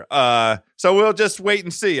pressure. So we'll just wait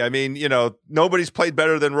and see. I mean, nobody's played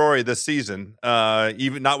better than Rory this season,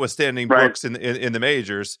 even notwithstanding Brooks in the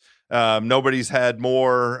majors. Nobody's had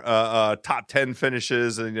more top 10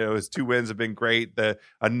 finishes, and his 2 wins have been great.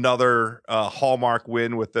 Another hallmark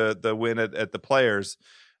win with the win at the Players.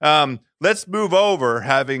 Let's move over.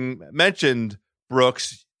 Having mentioned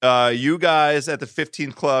Brooks, you guys at the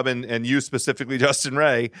 15th Club and you specifically, Justin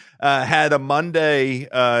Ray, had a Monday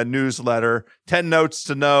newsletter, 10 Notes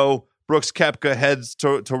to Know. Brooks Koepka heads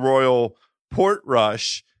to Royal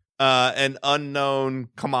Portrush, an unknown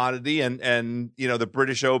commodity, and the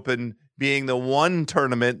British Open being the one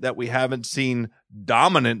tournament that we haven't seen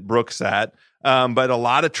dominant Brooks at, but a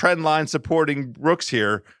lot of trend line supporting Brooks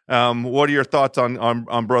here. What are your thoughts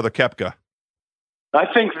on brother Koepka? I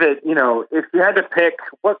think that, if you had to pick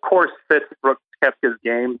what course fits Brooks Koepka's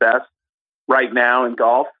game best right now in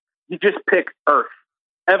golf, you just pick Earth.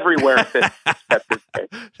 Everywhere fits Koepka's game.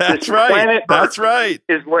 That's right. That's right.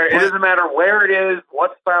 Is where it doesn't matter where it is,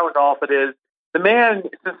 what style of golf it is. The man,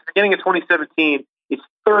 since the beginning of 2017, is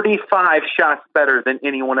 35 shots better than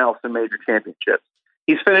anyone else in major championships.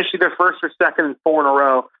 He's finished either first or second in 4 in a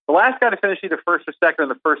row. The last guy to finish either first or second in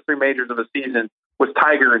the first 3 majors of the season was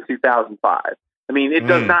Tiger in 2005. I mean, it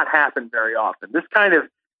does not happen very often. This kind of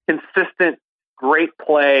consistent, great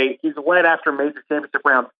play. He's led after major championship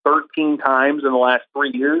rounds 13 times in the last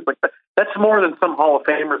 3 years. Like that's more than some Hall of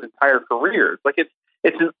Famers' entire careers. Like it's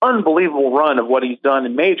an unbelievable run of what he's done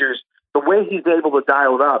in majors. The way he's able to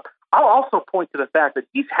dial it up. I'll also point to the fact that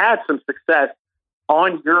he's had some success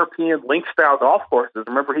on European link-style golf courses.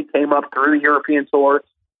 Remember, he came up through the European Tour.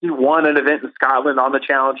 He won an event in Scotland on the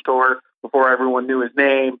Challenge Tour before everyone knew his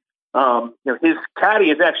name. His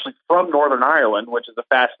caddy is actually from Northern Ireland, which is a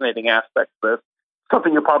fascinating aspect of this.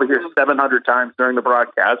 Something you'll probably hear 700 times during the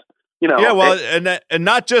broadcast. And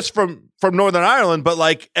not just from Northern Ireland, but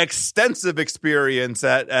like extensive experience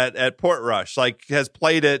at Portrush. Like has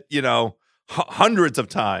played it, hundreds of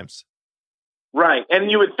times. Right, and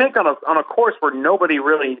you would think on a course where nobody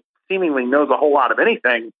really seemingly knows a whole lot of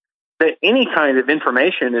anything, that any kind of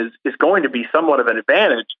information is going to be somewhat of an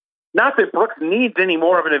advantage. Not that Brooks needs any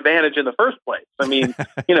more of an advantage in the first place. I mean,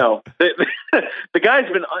 the guy's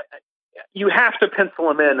been. You have to pencil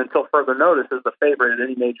him in until further notice as the favorite at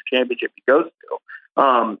any major championship he goes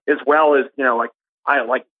to, as well as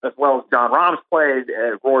as well as John Rahm's played,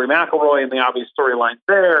 Rory McIlroy, and the obvious storylines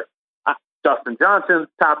there. Dustin Johnson's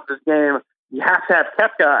top of his game. You have to have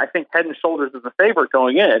Koepka, I think, head and shoulders as a favorite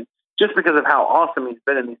going in, just because of how awesome he's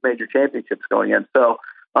been in these major championships going in. So,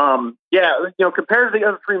 compared to the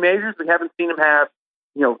other 3 majors, we haven't seen him have,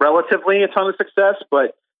 relatively a ton of success,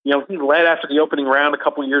 but, he led after the opening round a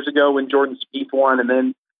couple of years ago when Jordan Spieth won, and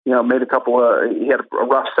then, made he had a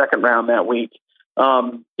rough second round that week.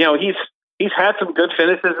 He's had some good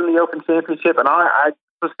finishes in the Open Championship, and I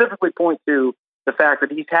specifically point to the fact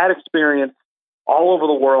that he's had experience all over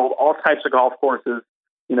the world, all types of golf courses,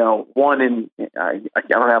 one in, I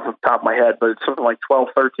don't have off the top of my head, but it's something like 12,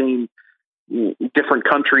 13 different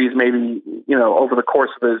countries, maybe, over the course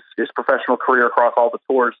of his professional career across all the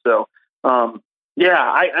tours. So,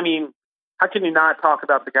 I mean, how can you not talk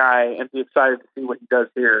about the guy and be excited to see what he does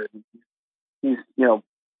here? He's,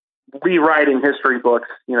 rewriting history books,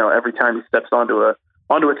 every time he steps onto a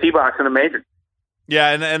tee box in a major. Yeah.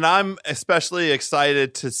 And I'm especially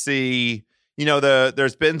excited to see,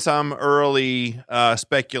 there's been some early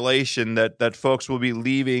speculation that folks will be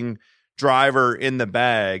leaving driver in the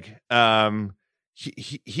bag.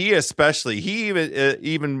 He especially,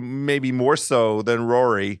 even maybe more so than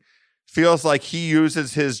Rory, feels like he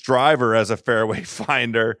uses his driver as a fairway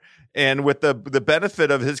finder. And with the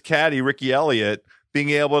benefit of his caddy, Ricky Elliott,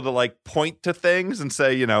 being able to point to things and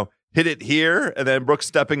say, hit it here, and then Brooks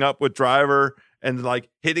stepping up with driver and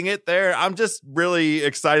hitting it there. I'm just really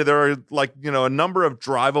excited. There are a number of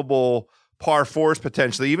drivable par 4s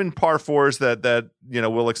potentially, even par 4s that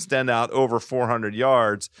will extend out over 400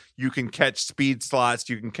 yards. You can catch speed slots,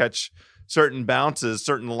 you can catch certain bounces,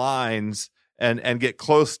 certain lines, and get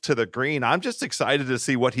close to the green. I'm just excited to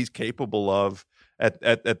see what he's capable of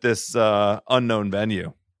at this unknown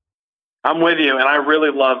venue. I'm with you, and I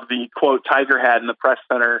really love the quote Tiger had in the press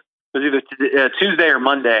center. It was either Tuesday or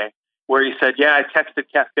Monday, where he said, I texted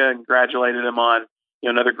Koepka and congratulated him on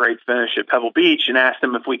another great finish at Pebble Beach and asked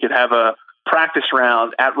him if we could have a practice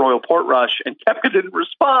round at Royal Portrush, and Koepka didn't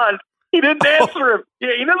respond. He didn't answer him. Yeah,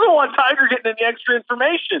 he doesn't want Tiger getting any extra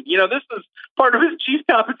information. This is part of his chief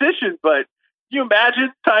competition, but you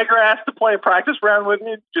imagine Tiger asked to play a practice round with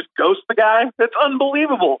me, just ghost the guy? That's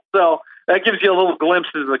unbelievable. So that gives you a little glimpse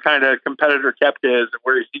of the kind of competitor Koepka is and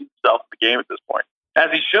where he sees himself in the game at this point, as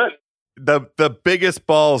he should. The biggest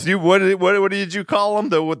balls. What did you call him?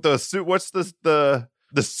 What's the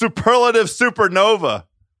superlative supernova?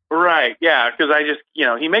 Right. Yeah. Because I just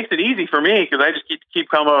he makes it easy for me because I just keep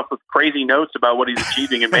coming up with crazy notes about what he's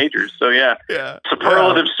achieving in majors. So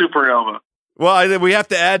superlative supernova. Well, we have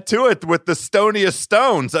to add to it with the stoniest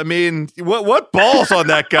stones. I mean, what balls on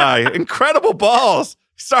that guy? Incredible balls.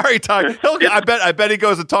 Sorry, Tiger. I bet he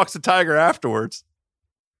goes and talks to Tiger afterwards.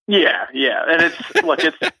 Yeah, and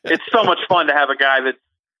it's so much fun to have a guy that's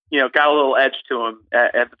got a little edge to him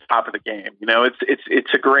at the top of the game.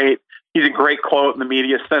 He's a great quote in the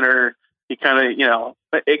media center. He kind of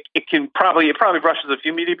it probably brushes a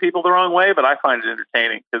few media people the wrong way, but I find it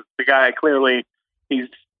entertaining because the guy clearly he's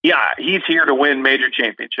here to win major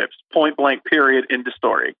championships. Point blank. Period. End of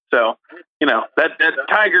story. So that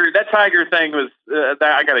Tiger thing was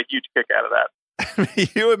I got a huge kick out of that.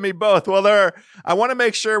 You and me both. Well, I want to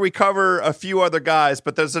make sure we cover a few other guys,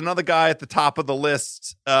 but there's another guy at the top of the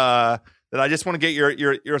list that I just want to get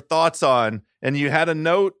your thoughts on. And you had a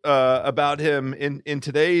note about him in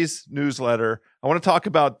today's newsletter. I want to talk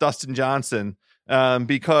about Dustin Johnson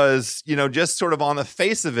because, just sort of on the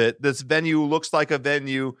face of it, this venue looks like a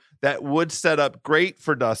venue that would set up great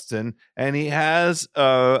for Dustin. And he has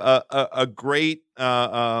a great, he's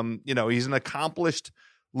an accomplished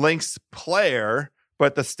Links player,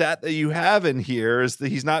 but the stat that you have in here is that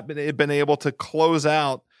he's not been able to close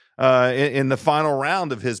out in the final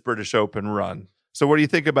round of his British Open run. So what do you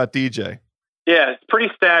think about DJ? Yeah, it's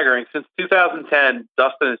pretty staggering. Since 2010,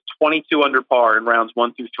 Dustin is 22 under par in rounds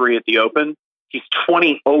 1 through 3 at the Open. He's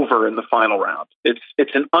 20 over in the final round. It's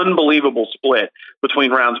an unbelievable split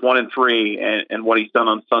between rounds 1 and 3 and what he's done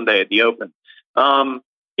on Sunday at the Open.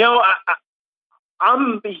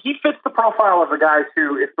 He fits the profile of the guys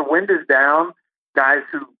who, if the wind is down, guys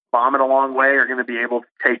who bomb it a long way are going to be able to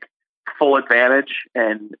take full advantage.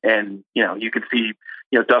 And you could see,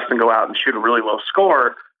 Dustin go out and shoot a really low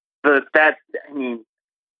score. There's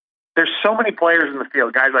so many players in the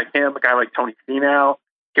field, guys like him, a guy like Tony Finau,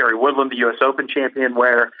 Gary Woodland, the U.S. Open champion,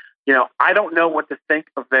 where, I don't know what to think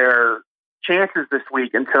of their chances this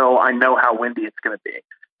week until I know how windy it's going to be.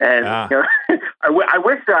 And I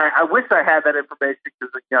wish I had that information because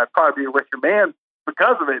I'd probably be a richer man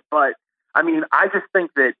because of it. But I just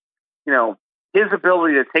think that his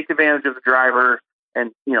ability to take advantage of the driver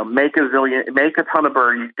and make a ton of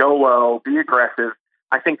birdies, go low, be aggressive.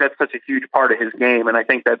 I think that's such a huge part of his game, and I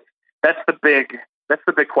think that's the big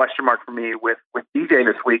question mark for me with DJ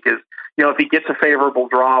this week is if he gets a favorable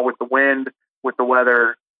draw with the wind, with the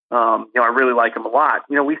weather, I really like him a lot.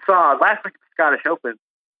 We saw last week at the Scottish Open.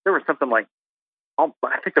 There was something like, I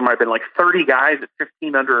think there might have been like 30 guys at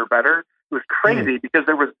 15 under or better. It was crazy because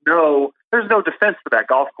there's no defense for that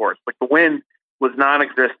golf course. Like the wind was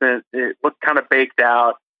non-existent. It looked kind of baked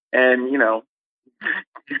out. And,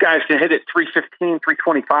 these guys can hit it 315,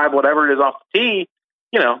 325, whatever it is off the tee.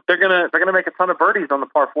 They're going to make a ton of birdies on the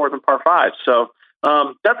par 4s and par 5s. So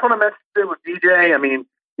that's what I'm interested in with DJ.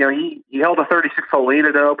 He held a 36-hole lead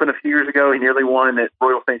at an Open a few years ago. He nearly won at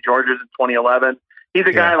Royal St. George's in 2011. He's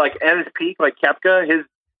a guy like at his peak, like Koepka.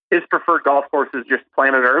 His preferred golf course is just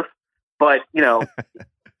planet Earth. But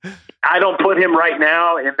I don't put him right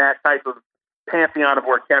now in that type of pantheon of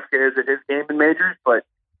where Koepka is at his game in majors. But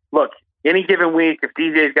look, any given week, if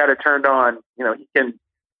DJ's got it turned on,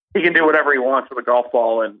 he can do whatever he wants with a golf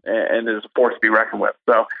ball and is a force to be reckoned with.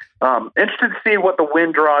 So interested to see what the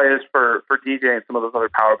win draw is for DJ and some of those other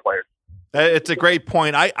power players. It's a great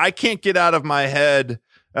point. I can't get out of my head.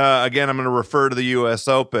 Again, I'm going to refer to the U.S.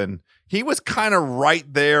 Open. He was kind of right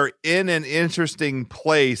there in an interesting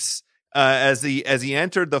place as he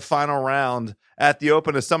entered the final round at the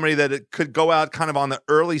Open as somebody that it could go out kind of on the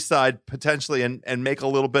early side potentially and make a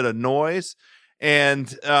little bit of noise. And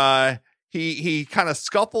he kind of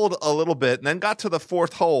scuffled a little bit and then got to the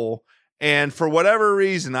 4th hole. And for whatever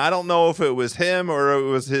reason, I don't know if it was him or it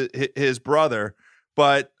was his brother,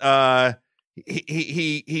 but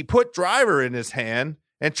he put driver in his hand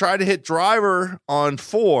and tried to hit driver on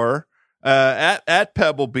 4 at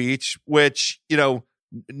Pebble Beach, which,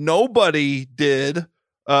 nobody did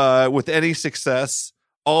with any success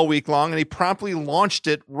all week long. And he promptly launched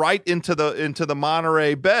it right into the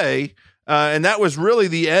Monterey Bay. And that was really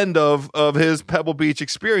the end of his Pebble Beach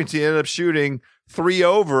experience. He ended up shooting 3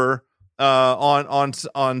 over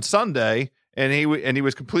on Sunday, and he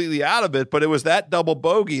was completely out of it. But it was that double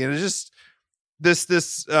bogey, and it's just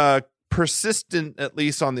this persistent, at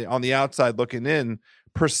least on the outside looking in,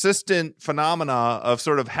 persistent phenomena of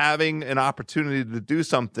sort of having an opportunity to do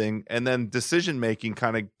something and then decision making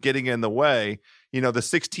kind of getting in the way. The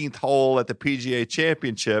 16th hole at the PGA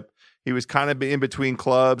Championship, he was kind of in between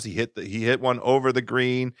clubs. He hit one over the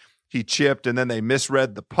green. He chipped, and then they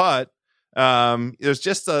misread the putt. There's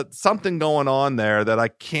just something going on there that I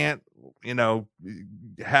can't,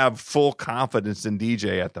 have full confidence in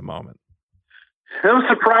DJ at the moment. That was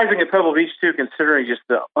surprising at Pebble Beach too, considering just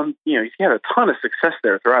he's had a ton of success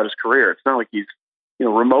there throughout his career. It's not like he's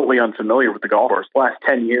remotely unfamiliar with the golf course. The last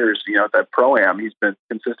 10 years, at that Pro-Am, he's been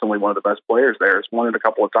consistently one of the best players there. He's won it a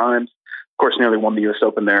couple of times. Of course, nearly won the U.S.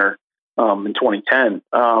 Open there in 2010.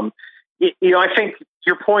 I think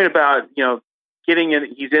your point about, getting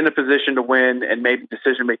in, he's in a position to win and maybe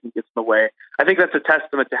decision-making gets in the way. I think that's a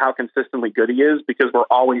testament to how consistently good he is, because we're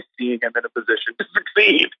always seeing him in a position to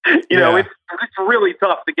succeed. It's really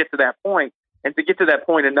tough to get to that point, and to get to that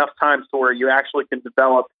point enough times to where you actually can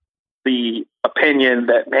develop the opinion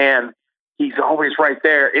that, man, he's always right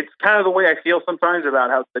there. It's kind of the way I feel sometimes about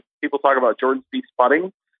how people talk about Jordan Spieth's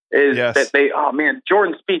putting, is that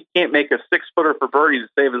Jordan Spieth can't make a 6-footer for birdie to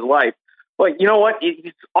save his life. But you know what?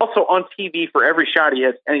 He's also on TV for every shot he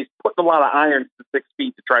hits, and he's putting a lot of irons to 6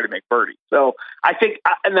 feet to try to make birdie. So I think,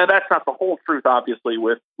 and now that's not the whole truth, obviously,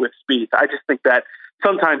 with Spieth. I just think that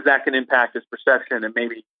sometimes that can impact his perception, and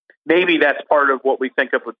maybe that's part of what we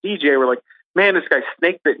think of with DJ. We're like, man, this guy's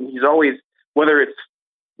snake bitten. He's always, whether it's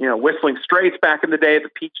Whistling Straits back in the day at the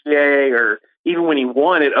PGA, or even when he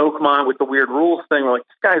won at Oakmont with the weird rules thing, we're like,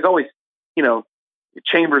 this guy's always,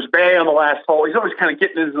 Chambers Bay on the last hole. He's always kind of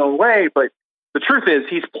getting in his own way, but the truth is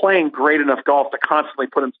he's playing great enough golf to constantly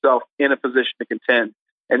put himself in a position to contend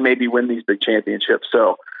and maybe win these big championships.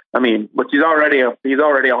 So, I mean, look, he's already a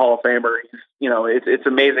Hall of Famer. It's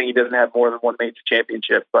amazing he doesn't have more than one major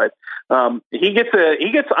championship, but I'm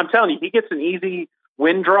telling you, he gets an easy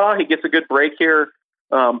win draw. He gets a good break here.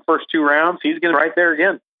 First 2 rounds, he's going to right there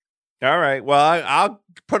again. All right. Well, I'll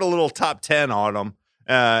put a little top 10 on him.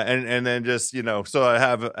 And then just, so I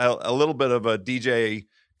have a little bit of a DJ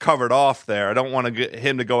covered off there. I don't want to get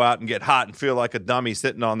him to go out and get hot and feel like a dummy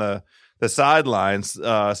sitting on the sidelines.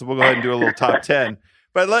 So we'll go ahead and do a little top 10.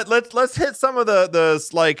 But let's hit some of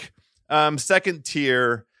the second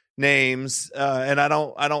tier names. And I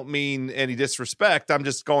don't mean any disrespect. I'm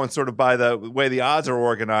just going sort of by the way the odds are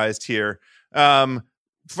organized here.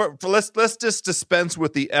 Let's just dispense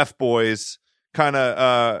with the F boys kind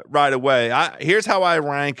of right away. Here's how I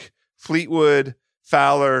rank Fleetwood,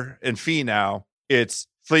 Fowler, and Finau. It's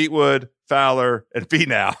Fleetwood, Fowler, and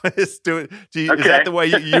Finau. Is that the way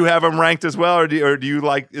you have them ranked as well, or do you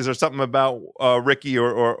like? Is there something about Ricky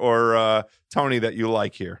or Tony that you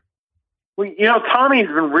like here? Well, Tommy's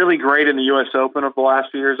been really great in the U.S. Open over the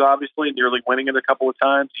last few years. Obviously, nearly winning it a couple of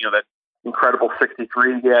times. That incredible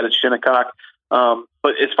 63 he had at Shinnecock.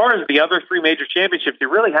 But as far as the other 3 major championships, he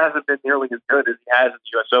really hasn't been nearly as good as he has in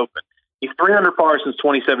the U.S. Open. He's 300 par since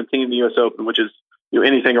 2017 in the U.S. Open, which is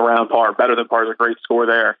anything around par. Better than par is a great score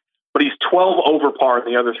there. But he's 12 over par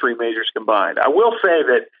in the other 3 majors combined. I will say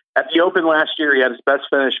that at the Open last year, he had his best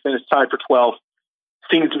finish, finished tied for 12th.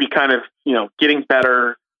 Seems to be kind of, getting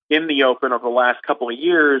better in the Open over the last couple of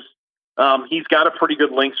years. He's got a pretty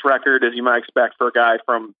good links record, as you might expect for a guy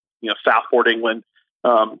from, Southport, England.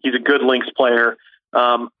 He's a good links player.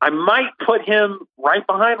 I might put him right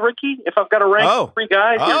behind Ricky if I've got to rank 3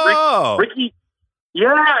 guys. Ricky.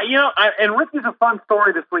 Yeah, and Ricky's a fun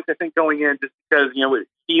story this week, I think, going in, just because, it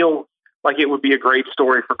feels like it would be a great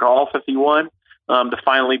story for golf if he won, to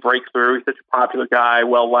finally break through. He's such a popular guy,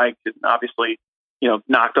 well-liked, and obviously,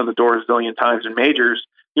 knocked on the door a zillion times in majors.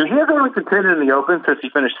 He hasn't really contended in the Open since he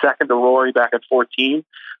finished second to Rory back at 14.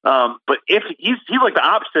 But if he's like the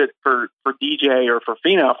opposite for DJ or for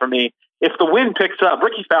Finau for me, if the wind picks up,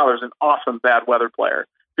 Ricky Fowler's an awesome bad weather player.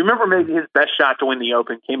 Remember, maybe his best shot to win the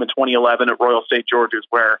Open came in 2011 at Royal St. George's,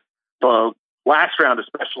 where the last round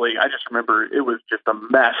especially, I just remember it was just a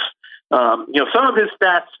mess. Some of his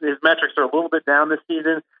stats, his metrics are a little bit down this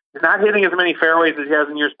season. He's not hitting as many fairways as he has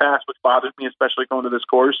in years past, which bothers me, especially going to this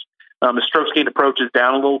course. His strokes gained approach is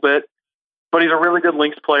down a little bit, but he's a really good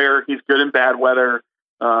links player. He's good in bad weather.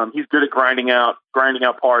 He's good at grinding out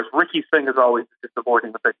pars. Ricky's thing is always just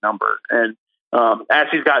avoiding the big number. And as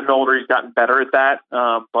he's gotten older, he's gotten better at that.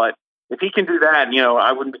 But if he can do that,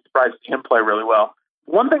 I wouldn't be surprised to see him play really well.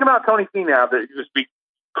 One thing about Tony Finau that just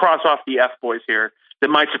cross off the F boys here that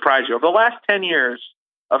might surprise you. Over the last 10 years,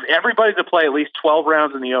 of everybody to play at least 12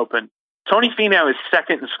 rounds in the Open, Tony Finau is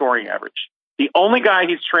second in scoring average. The only guy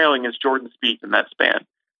he's trailing is Jordan Spieth in that span.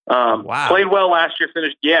 Wow. Played well last year,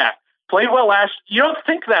 played well last year. You don't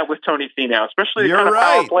think that with Tony Finau, especially the kind of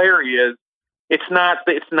power player he is. It's not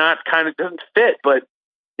kind of doesn't fit, but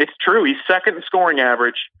it's true. He's second in scoring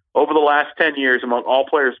average over the last 10 years among all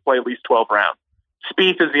players to play at least 12 rounds.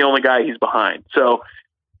 Spieth is the only guy he's behind. So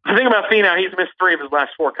the thing about Finau, he's missed 3 of his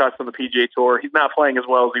last 4 cuts on the PGA Tour. He's not playing as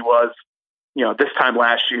well as he was, this time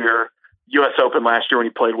last year. U.S. Open last year when he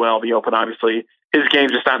played well. The Open, obviously, his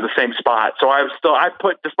game's just not in the same spot. So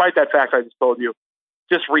despite that fact I just told you,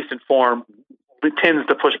 just recent form tends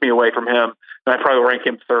to push me away from him, and I probably rank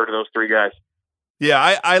him third of those 3 guys.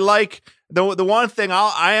 Yeah, I like The one thing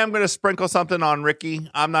I am going to sprinkle something on Ricky.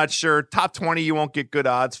 I'm not sure. Top 20, you won't get good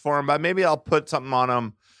odds for him, but maybe I'll put something on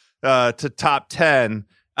him to top 10.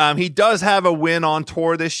 He does have a win on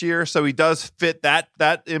tour this year, so he does fit that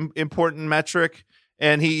important metric.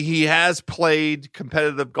 And he has played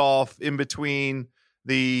competitive golf in between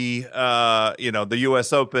the the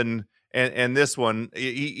U.S. Open and this one.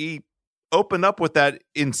 He opened up with that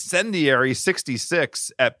incendiary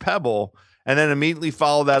 66 at Pebble, and then immediately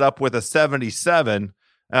followed that up with a 77,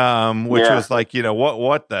 which was like,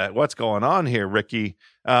 what's going on here, Ricky?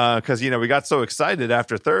 Because we got so excited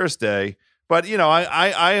after Thursday. But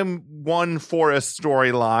I am one for a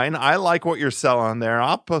storyline. I like what you're selling there.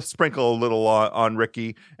 I'll sprinkle a little on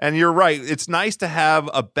Ricky, and you're right. It's nice to have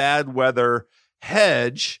a bad weather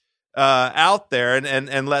hedge out there,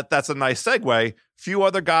 and that's a nice segue. Few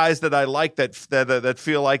other guys that I like that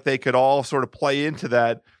feel like they could all sort of play into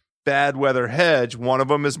that bad weather hedge. One of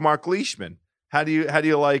them is Mark Leishman. How do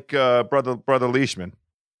you like brother Leishman?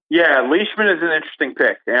 Yeah, Leishman is an interesting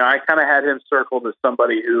pick, and I kind of had him circled as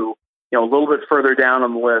somebody who, a little bit further down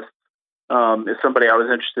on the list, is somebody I was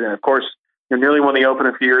interested in. Of course, nearly won the Open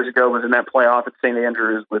a few years ago, was in that playoff at St.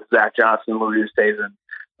 Andrews with Zach Johnson and Louis Oosthuizen.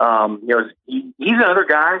 He's another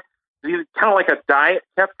guy. He's kind of like a Diet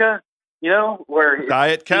Koepka, where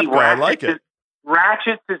Diet Koepka, I like it.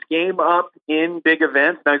 Ratchets his game up in big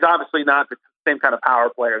events. Now, he's obviously not the same kind of power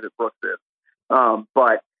player that Brooks is.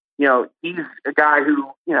 But, he's a guy who,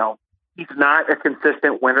 he's not a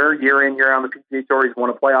consistent winner year in, year out on the PGA Tour. He's won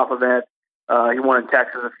a playoff event. He won in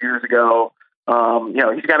Texas a few years ago.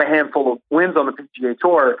 He's got a handful of wins on the PGA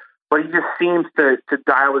Tour, but he just seems to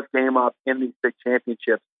dial his game up in these big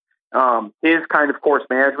championships. His kind of course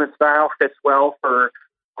management style fits well for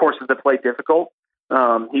courses that play difficult.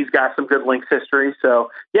 He's got some good links history.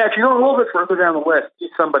 So, yeah, if you're going a little bit further down the list, he's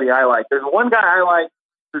somebody I like. There's one guy I like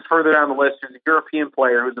who's further down the list, who's a European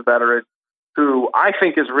player who's a veteran, who I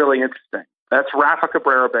think is really interesting. That's Rafa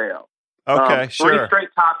Cabrera-Bello. Okay, sure. Three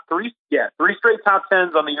straight top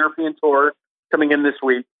tens on the European Tour coming in this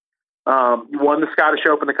week. He won the Scottish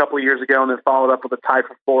Open a couple of years ago and then followed up with a tie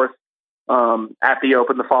for fourth at the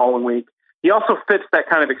Open the following week. He also fits that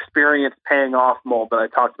kind of experience paying off mold that I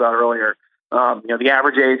talked about earlier. The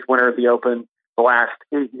average age winner of the Open the last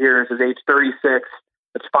 8 years is age 36.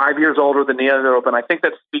 It's 5 years older than the other Open. I think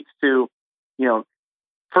that speaks to,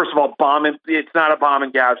 first of all, it's not a bomb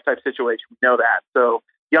and gouge type situation. We know that. So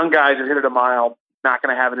young guys who hit it a mile, not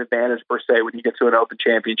going to have an advantage per se when you get to an Open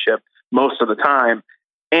Championship most of the time.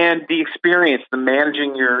 And the experience, the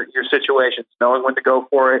managing your situations, knowing when to go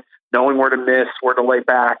for it, knowing where to miss, where to lay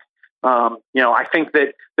back. I think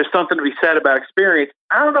that there's something to be said about experience.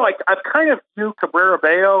 I don't know. I've kind of viewed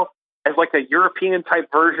Cabrera-Bello as like a European type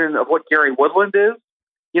version of what Gary Woodland is,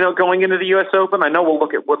 going into the U.S. Open. I know we'll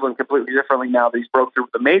look at Woodland completely differently now that he's broke through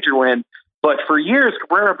with a major win. But for years,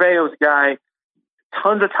 Cabrera-Bello is a guy,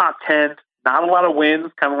 tons of top tens, not a lot of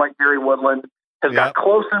wins, kind of like Gary Woodland, has got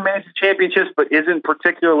close in major championships, but isn't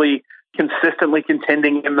particularly consistently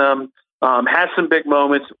contending in them. Has some big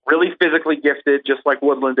moments, really physically gifted, just like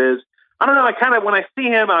Woodland is. I don't know. When I see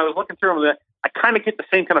him, I was looking through him, I kind of get the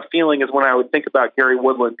same kind of feeling as when I would think about Gary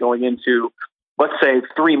Woodland going into, let's say,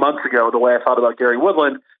 3 months ago, the way I thought about Gary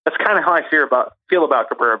Woodland. That's kind of how I feel about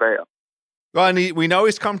Cabrera-Bello. Well, and we know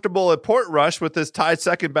he's comfortable at Portrush with his tied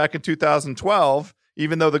second back in 2012,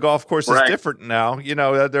 even though the golf course is different now.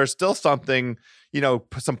 There's still something,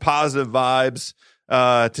 some positive vibes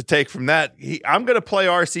to take from that. I'm going to play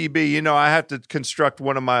RCB. I have to construct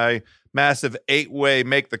one of my massive 8-way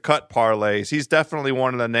make the cut parlays. He's definitely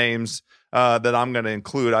one of the names that I'm going to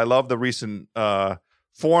include. I love the recent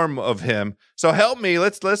form of him. So help me.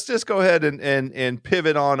 Let's just go ahead and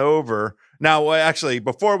pivot on over. Now, actually,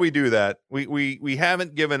 before we do that, we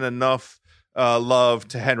haven't given enough love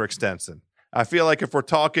to Henrik Stenson. I feel like if we're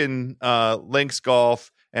talking links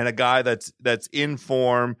golf and a guy that's in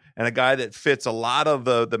form and a guy that fits a lot of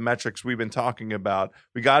the metrics we've been talking about,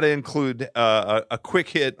 we got to include a quick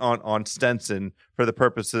hit on Stenson for the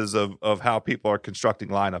purposes of how people are constructing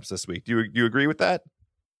lineups this week. Do you agree with that?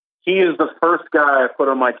 He is the first guy I put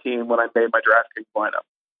on my team when I made my DraftKings lineup.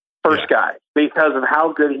 First guy, because of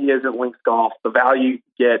how good he is at links golf, the value you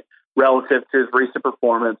get relative to his recent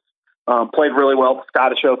performance. Played really well at the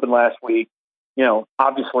Scottish Open last week.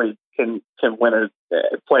 Obviously can win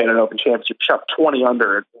play in an Open Championship. Shot 20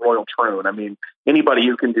 under at Royal Troon. I mean, anybody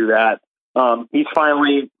who can do that. He's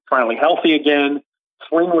finally healthy again.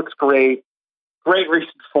 Swing looks great. Great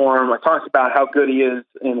recent form. I talked about how good he is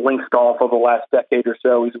in links golf over the last decade or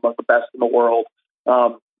so. He's among the best in the world.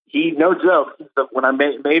 He, no joke, when I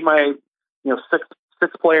made my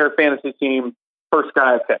six player fantasy team, first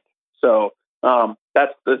guy I picked. So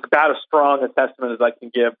that's about as strong a testament as I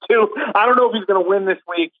can give to. I don't know if he's going to win this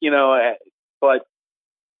week, but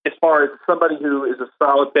as far as somebody who is a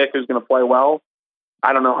solid pick who's going to play well,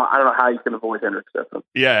 I don't know how you can avoid Henrik Zetterlund.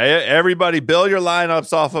 Yeah, everybody, build your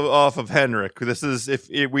lineups off of Henrik. This is if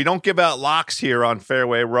we don't give out locks here on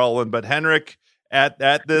Fairway Rolling, but Henrik at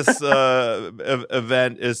this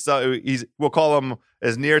event is we'll call him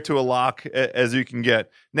as near to a lock as you can get.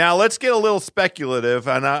 Now let's get a little speculative,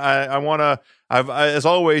 and I want to. As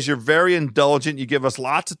always, you're very indulgent. You give us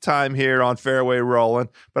lots of time here on Fairway Rolling,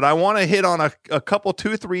 but I want to hit on a couple,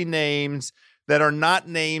 2-3 names that are not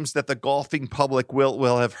names that the golfing public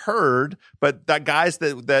will have heard, but that guys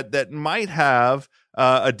that might have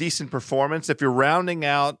a decent performance. If you're rounding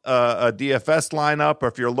out a DFS lineup, or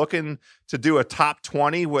if you're looking to do a top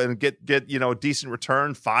 20 and get a decent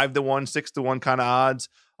return, 5-1, 6-1 kind of odds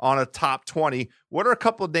on a top 20, what are a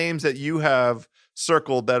couple of names that you have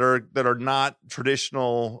circled that are not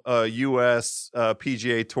traditional U.S.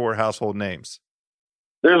 PGA Tour household names?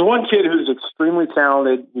 There's one kid who's extremely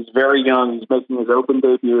talented. He's very young. He's making his Open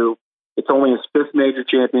debut. It's only his 5th major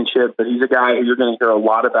championship, but he's a guy who you're going to hear a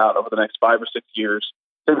lot about over the next 5 or 6 years.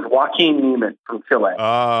 His name's Joaquin Niemann from Chile.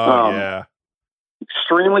 Yeah.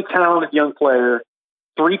 Extremely talented young player.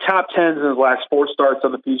 3 top 10s in his last 4 starts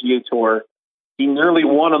on the PGA Tour. He nearly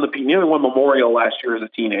won Memorial last year as a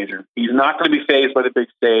teenager. He's not going to be fazed by the big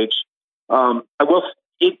stage.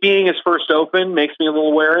 It being his first Open makes me a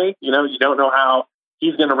little wary. You don't know how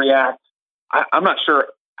he's going to react. I'm not sure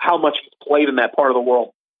how much he's played in that part of the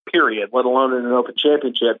world, period, let alone in an Open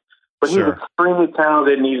championship. But Sure. He's extremely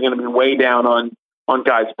talented, and he's going to be way down on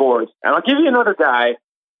guys' boards. And I'll give you another guy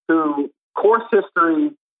who course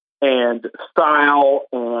history and style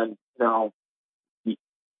and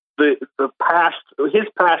his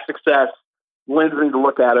past success lends me to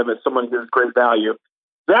look at him as someone who has great value.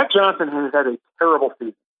 Zach Johnson has had a terrible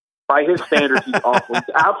season. By his standards, he's awful.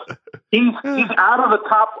 He's out of the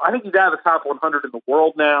top. I think he's out of the top 100 in the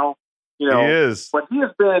world now. He is. But he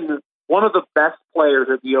has been one of the best players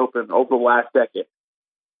at the Open over the last decade.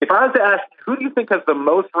 If I was to ask, who do you think has the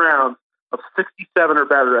most rounds of 67 or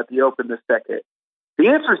better at the Open this decade? The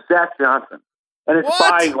answer is Zach Johnson, and it's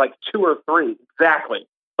by like 2 or 3 exactly.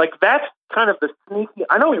 Like that's kind of the sneaky.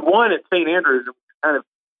 I know he won at St. Andrews.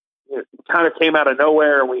 It kind of came out of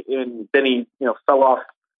nowhere, and then he fell off.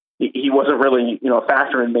 He wasn't really, a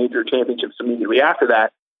factor in major championships immediately after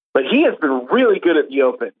that. But he has been really good at the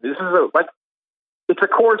Open. This is it's a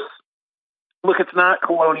course. Look, it's not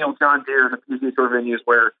Colonial, John Deere, and the PGA Tour venues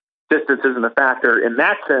where distance isn't a factor. In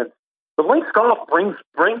that sense, the links golf brings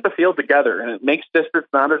the field together, and it makes distance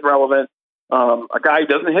not as relevant. A guy who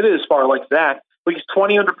doesn't hit it as far like Zach, but he's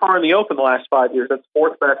 20 under par in the Open the last 5 years. That's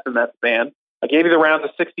 4th best in that span. I gave you the rounds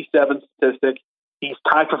of 67 statistic. He's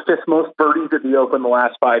tied for 5th most birdies at the Open the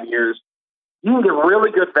last 5 years. You can get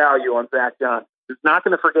really good value on Zach Johnson. He's not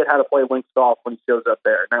going to forget how to play links golf when he shows up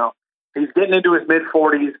there. Now, he's getting into his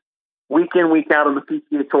mid-40s, week in, week out on the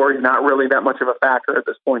PGA Tour. He's not really that much of a factor at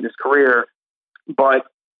this point in his career. But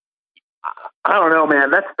I don't know,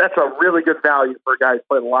 man. That's a really good value for a guy who's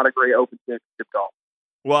played a lot of great Open championship golf.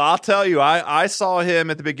 Well, I'll tell you, I saw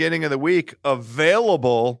him at the beginning of the week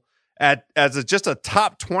available as just a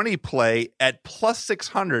top 20 play at plus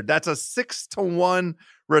 600. That's a 6-1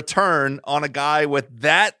 return on a guy with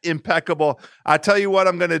that impeccable. I tell you what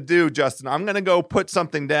I'm going to do, Justin. I'm going to go put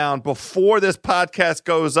something down before this podcast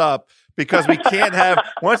goes up, because we can't have,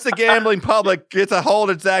 once the gambling public gets a hold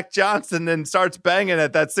of Zach Johnson and starts banging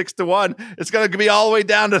at that 6-1, it's going to be all the way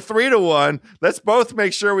down to 3-1. Let's both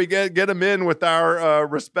make sure we get him in with our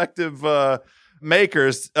respective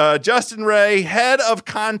makers. Justin Ray, head of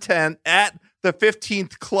content at the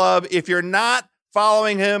 15th Club. If you're not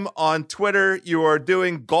following him on Twitter, you are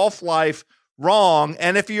doing golf life wrong.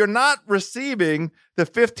 And if you're not receiving the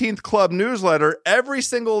 15th Club newsletter every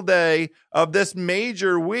single day of this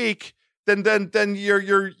major week, then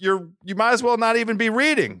you might as well not even be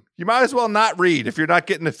reading. You might as well not read if you're not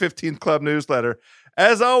getting the 15th Club newsletter.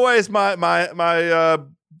 As always, my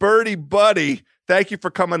birdie buddy, thank you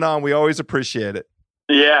for coming on. We always appreciate it.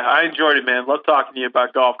 Yeah, I enjoyed it, man. Love talking to you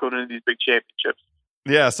about golf going into these big championships.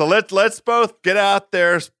 Yeah, so let's both get out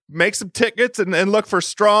there, make some tickets, and look for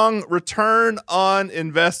strong return on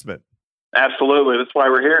investment. Absolutely. That's why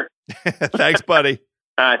we're here. Thanks, buddy.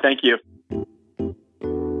 All right, thank you.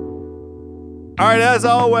 All right, as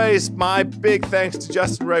always, my big thanks to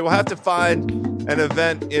Justin Ray. We'll have to find an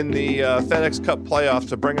event in the FedEx Cup playoffs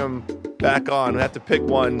to bring him back on. We'll have to pick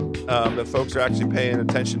one that folks are actually paying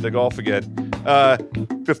attention to golf again.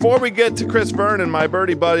 Before we get to Chris Vernon, my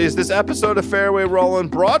birdie buddies, this episode of Fairway Rollin'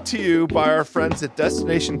 brought to you by our friends at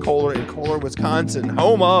Destination Kohler in Kohler, Wisconsin,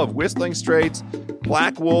 home of Whistling Straits,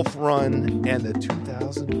 Black Wolf Run, and the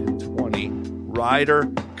 2020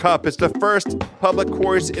 Ryder Cup. It's the first public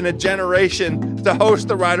course in a generation to host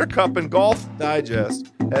the Ryder Cup, and Golf Digest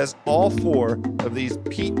has all 4 of these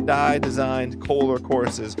Pete Dye designed Kohler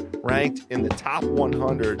courses ranked in the top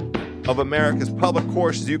 100 of America's public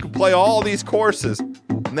courses. You can play all these courses.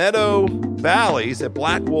 Meadow Valleys at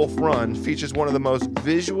Black Wolf Run features one of the most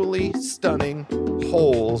visually stunning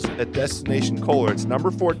holes at Destination Kohler. It's number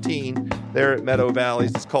 14 there at Meadow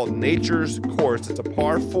Valleys. It's called Nature's Course. It's a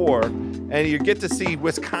par 4, and you get to see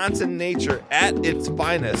Wisconsin nature at its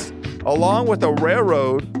finest, along with a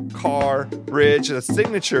railroad car bridge, a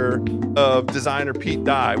signature of designer Pete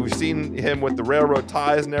Dye. We've seen him with the railroad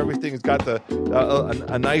ties and everything. He's got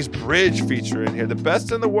a nice bridge feature in here. The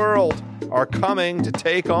best in the world are coming to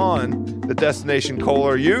take on the Destination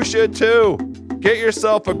Kohler. You should too. Get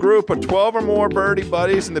yourself a group of 12 or more birdie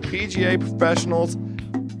buddies, and the PGA professionals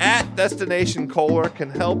at Destination Kohler can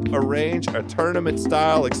help arrange a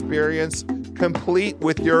tournament-style experience complete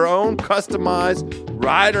with your own customized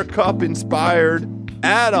Ryder Cup-inspired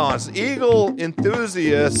add-ons. Eagle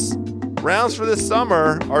enthusiasts, rounds for this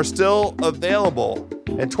summer are still available,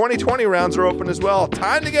 and 2020 rounds are open as well.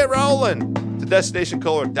 Time to get rolling. To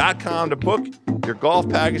DestinationKohler.com to book your golf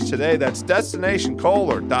package today. That's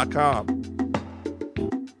DestinationKohler.com.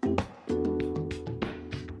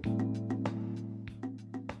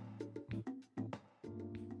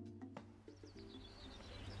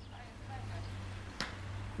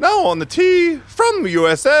 Now on the tee from the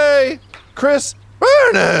USA, Chris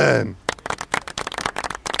Vernon.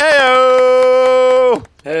 Heyo!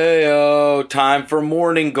 Heyo! Time for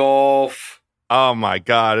morning golf. Oh my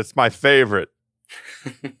God, it's my favorite.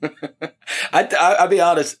 I'll be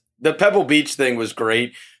honest. The Pebble Beach thing was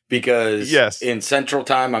great because in Central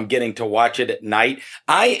Time, I'm getting to watch it at night.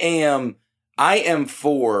 I am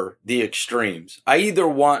for the extremes. I either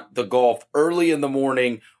want the golf early in the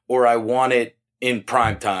morning or I want it in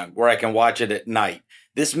prime time where I can watch it at night.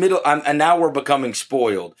 This and now we're becoming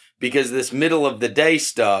spoiled because this middle of the day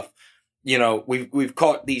stuff, you know, we've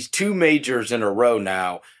caught these 2 majors in a row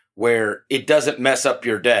now where it doesn't mess up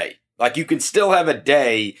your day. Like you can still have a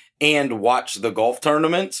day and watch the golf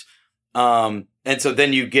tournaments. And so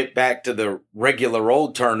then you get back to the regular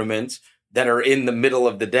old tournaments that are in the middle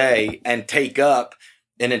of the day and take up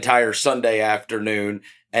an entire Sunday afternoon.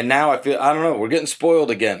 And now I don't know, we're getting spoiled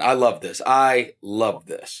again. I love this. Well,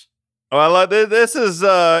 this is,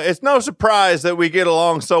 it's no surprise that we get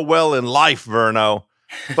along so well in life, Verno.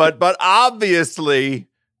 But obviously,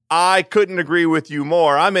 I couldn't agree with you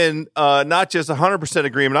more. I'm in not just 100%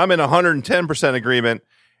 agreement, I'm in 110% agreement.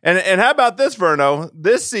 And how about this, Verno?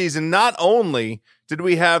 This season, not only did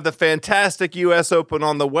we have the fantastic U.S. Open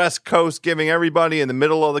on the West Coast, giving everybody in the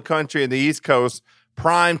middle of the country and the East Coast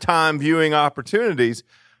prime time viewing opportunities,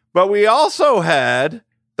 but we also had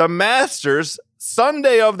the Masters,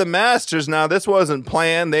 Sunday of the Masters. Now, this wasn't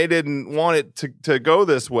planned. They didn't want it to go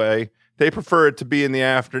this way. They prefer it to be in the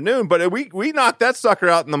afternoon. But we knocked that sucker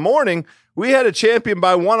out in the morning. We had a champion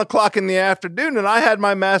by 1 o'clock in the afternoon, and I had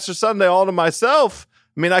my Masters Sunday all to myself.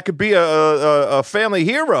 I mean, I could be a family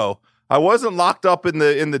hero. I wasn't locked up in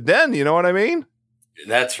the den. You know what I mean?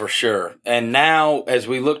 That's for sure. And now, as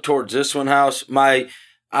we look towards this one, House, I'm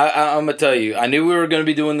going to tell you, I knew we were going to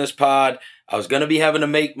be doing this pod. I was going to be having to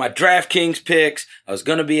make my DraftKings picks. I was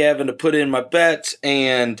going to be having to put in my bets,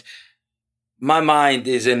 and my mind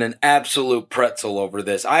is in an absolute pretzel over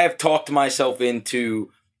this. I have talked myself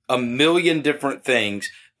into a million different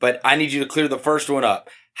things, but I need you to clear the first one up.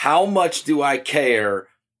 How much do I care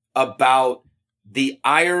about the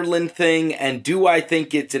Ireland thing, and do I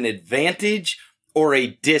think it's an advantage or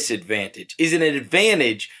a disadvantage? Is it an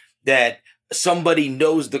advantage that somebody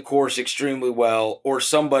knows the course extremely well, or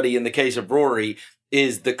somebody, in the case of Rory,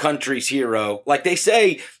 is the country's hero? Like they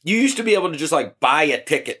say, you used to be able to just like buy a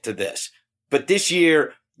ticket to this, but this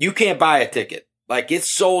year you can't buy a ticket. Like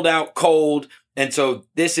it's sold out cold. And so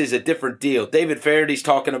this is a different deal. David Faherty's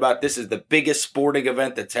talking about this is the biggest sporting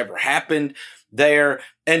event that's ever happened there.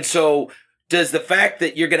 And so does the fact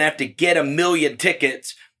that you're going to have to get 1 million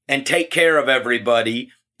tickets and take care of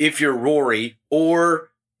everybody if you're Rory, or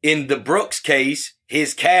in the Brooks case,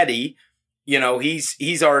 his caddy, you know,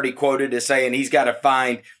 he's already quoted as saying he's got to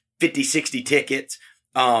find 50, 60 tickets.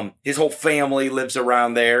 His whole family lives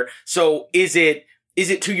around there. So is it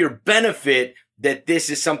to your benefit that this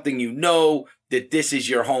is something, you know, that this is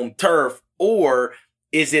your home turf, or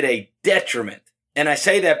is it a detriment? And I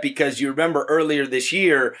say that because you remember earlier this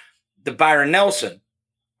year, the Byron Nelson.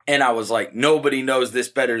 And I was like, nobody knows this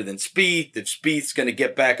better than Spieth. If Spieth's going to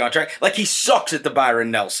get back on track. Like, he sucks at the Byron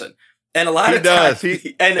Nelson. And a lot of times.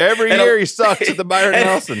 Every year he sucks at the Byron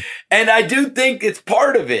Nelson. And I do think it's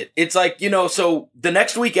part of it. It's like, so the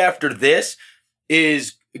next week after this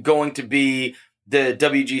is going to be the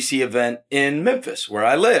WGC event in Memphis, where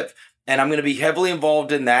I live. And I'm going to be heavily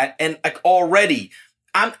involved in that. And like already,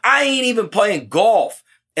 I ain't even playing golf.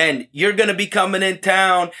 And you're going to be coming in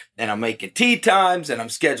town, and I'm making tee times, and I'm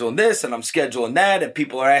scheduling this, and I'm scheduling that, and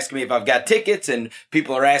people are asking me if I've got tickets, and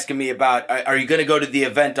people are asking me about, are you going to go to the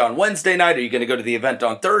event on Wednesday night? Are you going to go to the event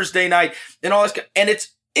on Thursday night? And all this, and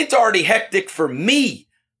it's already hectic for me,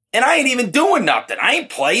 and I ain't even doing nothing. I ain't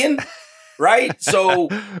playing, right? So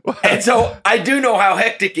I do know how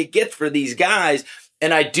hectic it gets for these guys,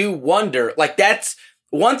 and I do wonder, like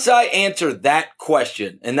once I answer that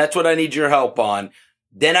question, and that's what I need your help on,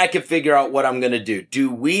 then I can figure out what I'm going to do.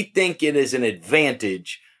 Do we think it is an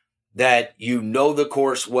advantage that you know the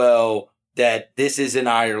course well, that this is in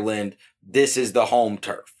Ireland, this is the home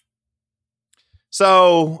turf?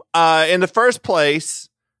 So, in the first place,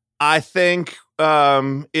 I think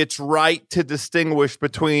it's right to distinguish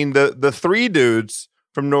between the three dudes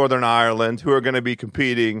from Northern Ireland who are going to be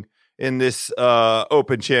competing in this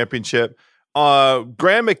Open Championship.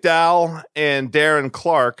 Graham McDowell and Darren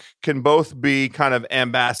Clarke can both be kind of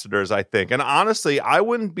ambassadors, I think. And honestly, I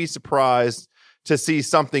wouldn't be surprised to see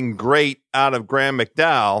something great out of Graham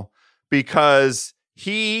McDowell because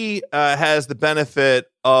he has the benefit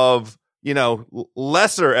of,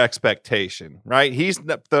 lesser expectation, right? His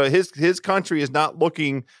country is not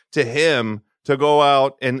looking to him to go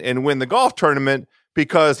out and win the golf tournament,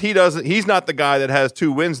 because he's not the guy that has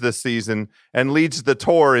 2 wins this season and leads the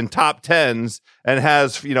tour in top 10s and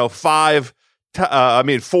has,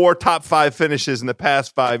 4 top 5 finishes in the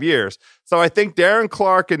past 5 years. So I think Darren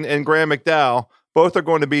Clarke and Graham McDowell both are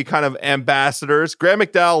going to be kind of ambassadors. Graham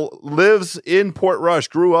McDowell lives in Portrush,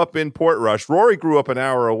 grew up in Portrush. Rory grew up an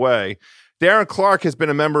hour away. Darren Clarke has been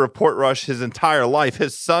a member of Portrush his entire life.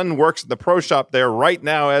 His son works in the pro shop there right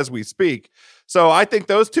now as we speak. So I think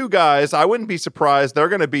those two guys, I wouldn't be surprised. They're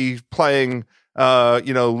going to be playing,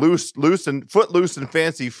 loose and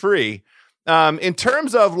fancy free. In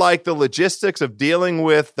terms of like the logistics of dealing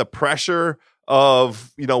with the pressure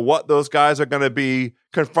of, what those guys are going to be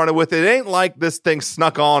confronted with, it ain't like this thing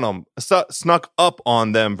snuck up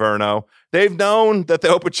on them, Verno. They've known that the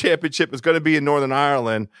Open Championship is going to be in Northern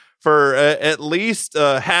Ireland for at least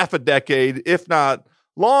half a decade, if not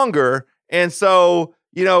longer. And so,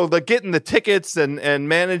 getting the tickets and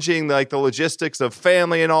managing like the logistics of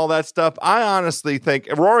family and all that stuff. I honestly think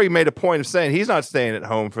Rory made a point of saying he's not staying at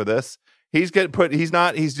home for this. He's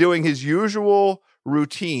doing his usual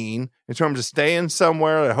routine in terms of staying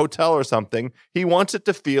somewhere, a hotel or something. He wants it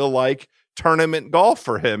to feel like tournament golf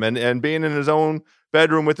for him, and being in his own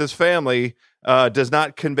bedroom with his family does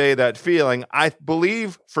not convey that feeling. I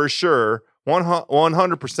believe for sure,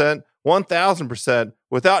 100%, 1,000%,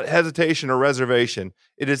 without hesitation or reservation,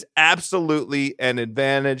 it is absolutely an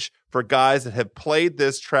advantage for guys that have played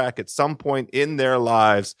this track at some point in their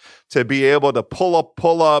lives to be able to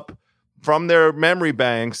pull up from their memory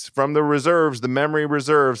banks, from the memory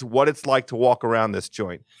reserves, what it's like to walk around this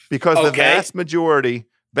joint. Because the vast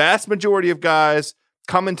majority of guys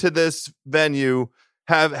coming to this venue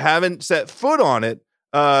haven't set foot on it.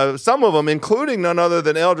 Some of them, including none other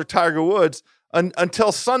than Elder Tiger Woods,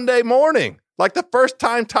 until Sunday morning. Like the first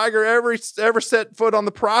time Tiger ever set foot on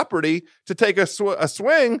the property to take a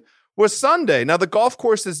swing was Sunday. Now the golf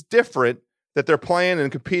course is different that they're playing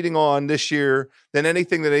and competing on this year than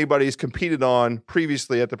anything that anybody's competed on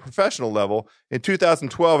previously at the professional level. In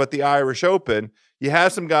 2012 at the Irish Open, you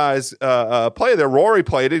had some guys play there. Rory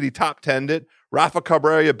played it. He top 10'd it. Rafa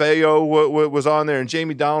Cabrera Bello was on there, and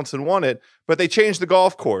Jamie Donaldson won it. But they changed the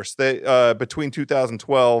golf course between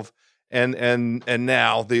 2012 and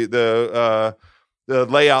now the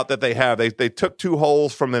layout that they have. They took 2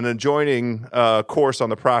 holes from an adjoining course on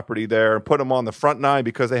the property there and put them on the front 9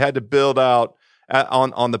 because they had to build out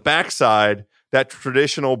on the backside that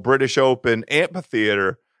traditional British Open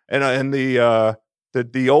amphitheater, and the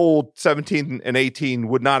old 17 and 18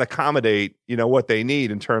 would not accommodate what they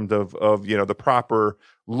need in terms of the proper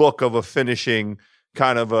look of a finishing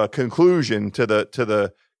kind of a conclusion to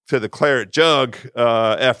the claret jug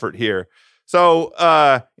effort here. So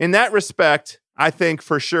in that respect, I think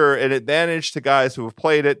for sure an advantage to guys who have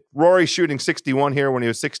played it. Rory shooting 61 here when he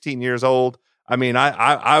was 16 years old. I mean,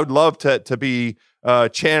 I would love to be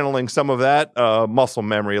channeling some of that muscle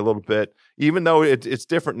memory a little bit, even though it's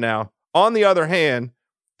different now. On the other hand,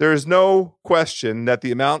 there is no question that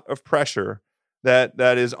the amount of pressure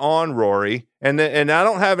that is on Rory, and I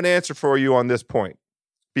don't have an answer for you on this point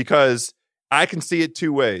because I can see it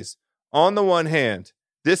two ways. On the one hand,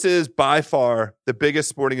 this is by far the biggest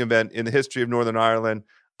sporting event in the history of Northern Ireland.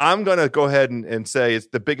 I'm going to go ahead and say it's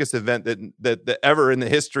the biggest event that ever in the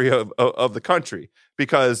history of the country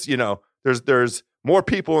because, there's more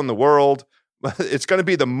people in the world. It's going to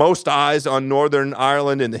be the most eyes on Northern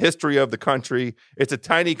Ireland in the history of the country. It's a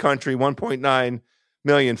tiny country, 1.9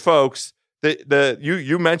 million folks.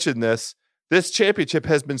 You mentioned this. This championship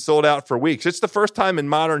has been sold out for weeks. It's the first time in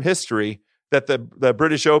modern history that the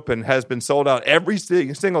British Open has been sold out. Every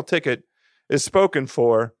single ticket is spoken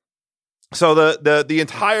for. So the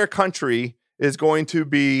entire country is going to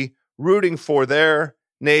be rooting for their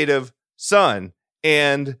native son.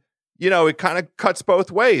 And, it kind of cuts both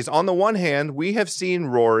ways. On the one hand, we have seen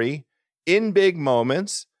Rory in big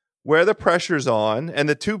moments where the pressure's on, and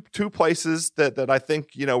the two places that I think,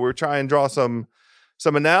 we're trying to draw some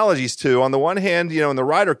analogies to. On the one hand, in the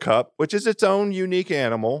Ryder Cup, which is its own unique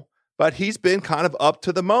animal, but he's been kind of up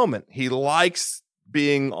to the moment. He likes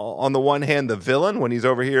being, on the one hand, the villain when he's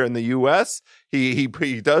over here in the U.S. He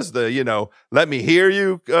does the, let me hear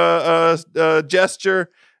you gesture,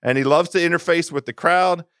 and he loves to interface with the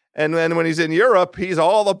crowd. And then when he's in Europe, he's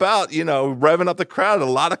all about, revving up the crowd. A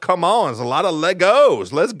lot of come ons, a lot of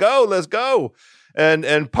Legos. Let's go.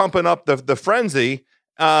 And pumping up the frenzy.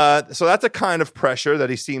 So that's a kind of pressure that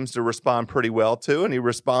he seems to respond pretty well to. And he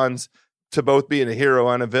responds to both being a hero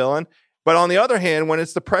and a villain. But on the other hand, when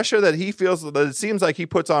it's the pressure that he feels that it seems like he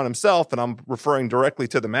puts on himself, and I'm referring directly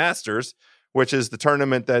to the Masters, which is the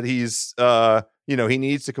tournament that he's, he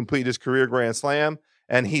needs to complete his career Grand Slam.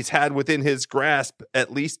 And he's had within his grasp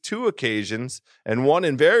at least two occasions, and one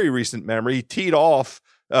in very recent memory. He teed off,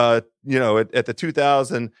 at the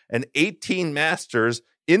 2018 Masters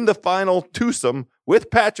in the final twosome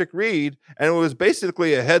with Patrick Reed, and it was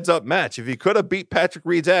basically a heads-up match. If he could have beat Patrick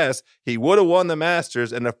Reed's ass, he would have won the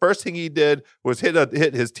Masters. And the first thing he did was hit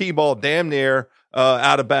his tee ball damn near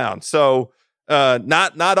out of bounds. So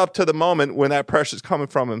not up to the moment when that pressure's coming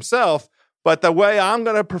from himself. But the way I'm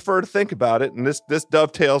going to prefer to think about it, and this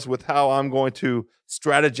dovetails with how I'm going to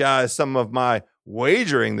strategize some of my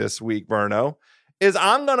wagering this week, Verno, is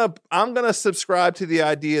I'm gonna subscribe to the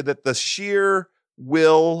idea that the sheer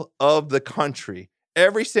will of the country,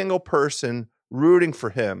 every single person rooting for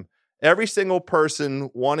him, every single person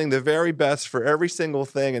wanting the very best for every single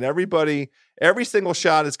thing, and every single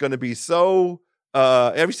shot is going to be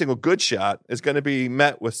every single good shot is going to be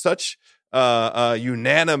met with such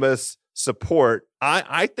unanimous support.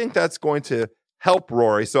 I think that's going to help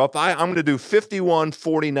Rory. So if I'm going to do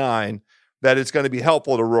 51-49, that it's going to be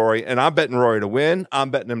helpful to Rory, and I'm betting Rory to win. I'm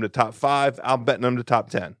betting him to top 5. I'm betting him to top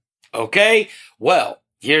 10. Okay, well,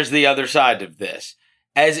 here's the other side of this.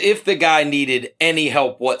 As if the guy needed any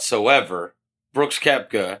help whatsoever, Brooks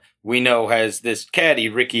Koepka, we know, has this caddy,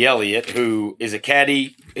 Ricky Elliott, who is a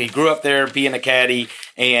caddy. He grew up there being a caddy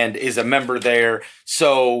and is a member there.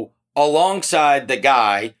 So alongside the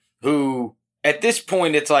guy who, at this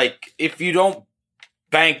point, it's like, if you don't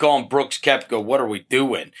bank on Brooks Koepka, what are we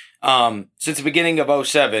doing? Since the beginning of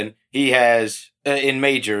 2007, he has, in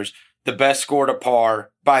majors, the best score to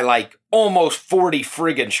par by like almost 40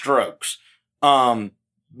 friggin' strokes.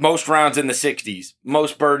 Most rounds in the 60s,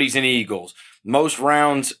 most birdies and eagles, most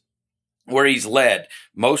rounds where he's led,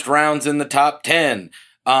 most rounds in the top 10.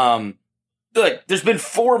 Look, there's been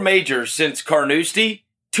 4 majors since Carnoustie.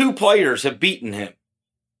 2 players have beaten him.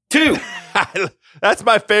 2. That's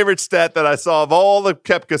my favorite stat that I saw of all the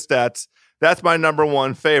Koepka stats. That's my number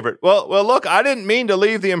one favorite. Well, look, I didn't mean to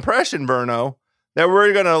leave the impression, Verno, that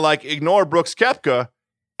we're going to ignore Brooks Koepka.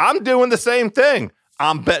 I'm doing the same thing.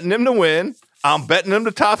 I'm betting him to win. I'm betting him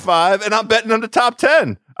to top 5, and I'm betting him to top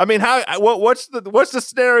 10. I mean, what's the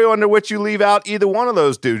scenario under which you leave out either one of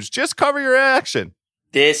those dudes? Just cover your action.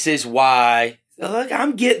 This is why. Look,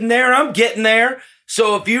 I'm getting there.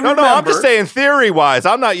 So if you remember, I'm just saying theory-wise.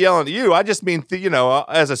 I'm not yelling at you. I just mean,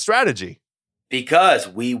 as a strategy. Because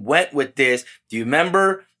we went with this. Do you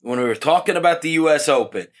remember when we were talking about the U.S.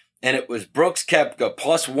 Open, and it was Brooks Koepka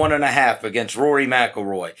plus 1.5 against Rory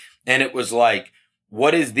McIlroy, and it was like,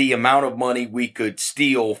 what is the amount of money we could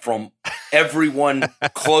steal from everyone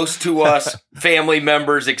close to us, family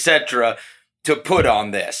members, etc., to put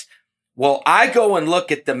on this? Well, I go and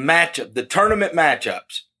look at the tournament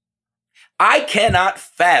matchups. I cannot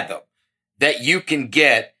fathom that you can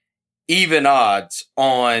get even odds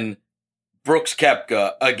on Brooks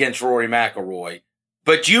Koepka against Rory McIlroy,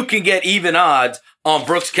 but you can get even odds on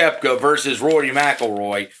Brooks Koepka versus Rory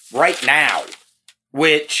McIlroy right now,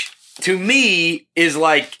 which to me is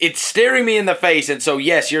like, it's staring me in the face. And so,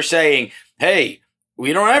 yes, you're saying hey,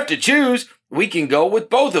 we don't have to choose. We can go with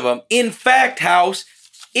both of them. In fact, House,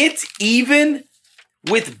 it's even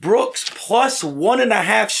with Brooks plus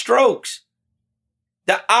 1.5 strokes.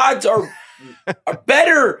 The odds are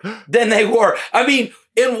better than they were. I mean,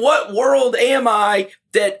 in what world am I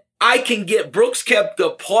that I can get Brooks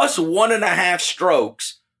Koepka plus 1.5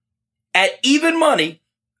 strokes at even money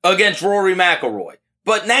against Rory McIlroy?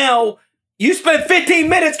 But now you spent 15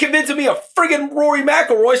 minutes convincing me of friggin' Rory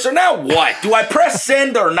McIlroy. So now what? Do I press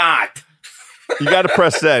send or not? You got to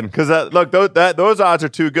press send because look, those odds are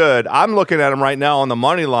too good. I'm looking at them right now on the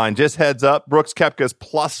money line. Just heads up, Brooks Koepka's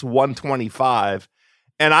plus 125,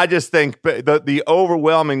 and I just think the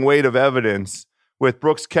overwhelming weight of evidence with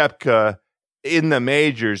Brooks Koepka in the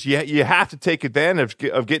majors, you have to take advantage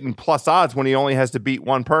of getting plus odds when he only has to beat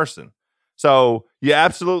one person. So you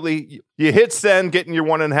hit send, getting your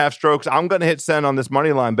 1.5 strokes. I'm going to hit send on this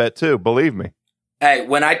money line bet too. Believe me. Hey,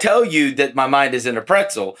 when I tell you that my mind is in a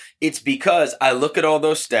pretzel, it's because I look at all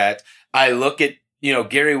those stats. I look at,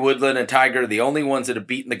 Gary Woodland and Tiger, the only ones that have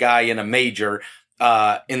beaten the guy in a major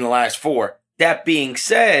in the last 4. That being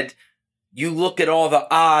said, you look at all the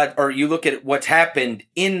odds, or you look at what's happened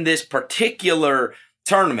in this particular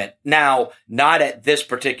tournament. Now, not at this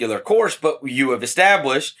particular course, but you have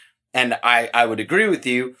established, and I would agree with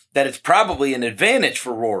you, that it's probably an advantage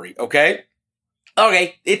for Rory, okay?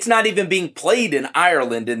 Okay, it's not even being played in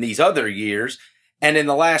Ireland in these other years. And in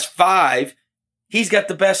the last 5, he's got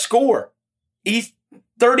the best score. He's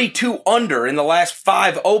 32 under in the last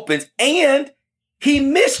 5 opens, and he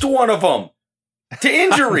missed one of them to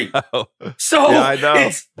injury. So yeah, I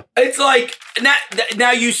know. It's like,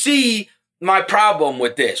 now you see my problem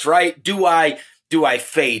with this, right? Do I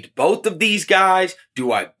fade both of these guys?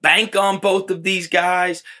 Do I bank on both of these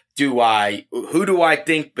guys? Who do I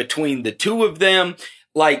think between the two of them?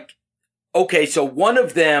 Like, okay, so one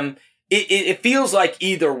of them, it feels like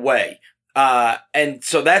either way. And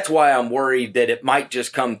so that's why I'm worried that it might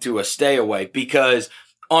just come to a stay away, because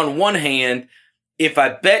on one hand, if I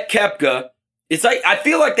bet Koepka, it's like, I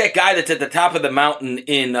feel like that guy that's at the top of the mountain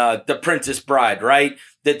in The Princess Bride, right?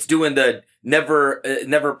 That's doing the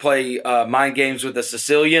never play mind games with a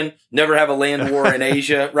Sicilian, never have a land war in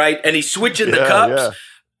Asia, right? And he's switching the cups. Yeah.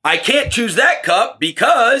 I can't choose that cup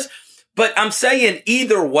but I'm saying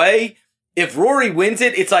either way, if Rory wins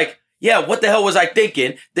it, it's like, yeah, what the hell was I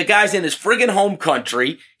thinking? The guy's in his friggin' home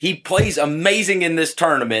country. He plays amazing in this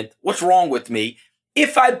tournament. What's wrong with me?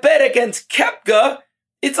 If I bet against Koepka,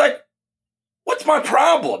 it's like, what's my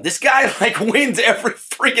problem? This guy wins every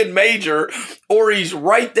friggin' major, or he's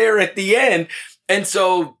right there at the end. And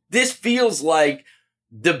so this feels like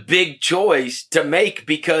the big choice to make,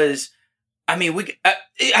 because I mean,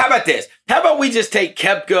 how about this? How about we just take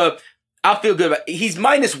Koepka? I'll feel good about it. He's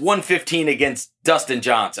minus 115 against Dustin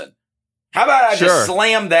Johnson. How about I just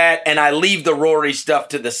slam that and I leave the Rory stuff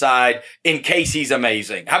to the side in case he's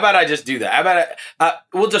amazing? How about I just do that? How about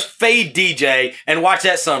we'll just fade DJ and watch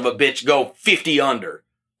that son of a bitch go 50 under?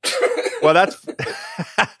 Well, that's,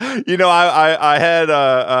 I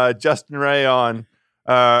had Justin Ray on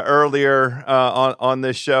earlier on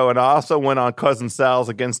this show, and I also went on Cousin Sal's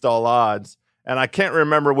Against All Odds. And I can't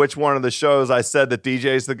remember which one of the shows I said that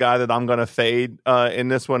DJ's the guy that I'm going to fade in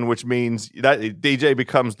this one, which means that DJ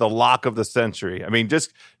becomes the lock of the century. I mean,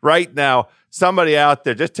 just right now, somebody out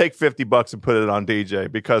there, just take $50 and put it on DJ,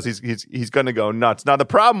 because he's going to go nuts. Now, the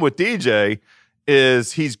problem with DJ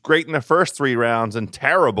is he's great in the first 3 rounds and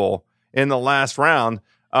terrible in the last round.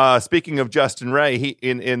 Speaking of Justin Ray, he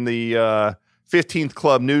in the 15th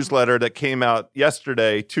Club newsletter that came out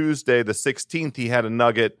yesterday, Tuesday the 16th, he had a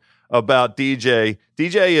nugget about DJ.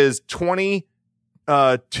 DJ is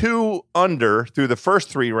 22 under through the first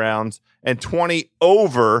 3 rounds and 20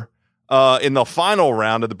 over in the final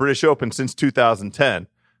round of the British Open since 2010.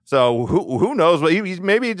 So who knows?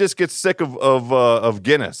 Maybe he just gets sick of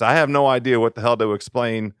Guinness. I have no idea what the hell to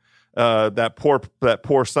explain that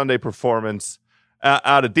poor Sunday performance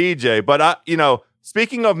out of DJ. But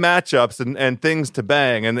speaking of matchups and things to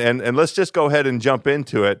bang, and let's just go ahead and jump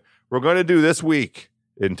into it. We're going to do this week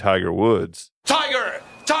in Tiger Woods. Tiger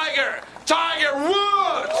Woods!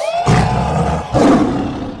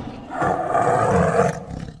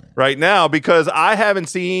 Right now, because I haven't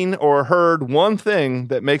seen or heard one thing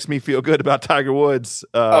that makes me feel good about Tiger Woods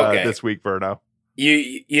this week, Verno.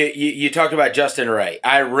 You talked about Justin Ray.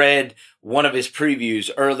 I read one of his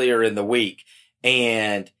previews earlier in the week,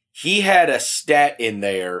 and he had a stat in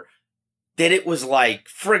there that it was like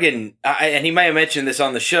friggin', and he may have mentioned this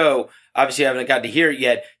on the show. Obviously, I haven't got to hear it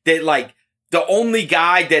yet. That the only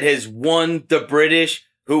guy that has won the British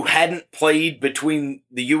who hadn't played between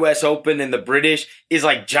the U.S. Open and the British is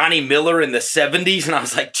like Johnny Miller in the 70s. And I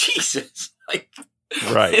was like, Jesus. Like,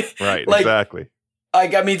 right, like, exactly.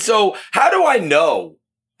 Like, I mean, so how do I know?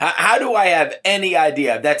 How do I have any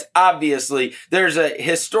idea? That's obviously, there's a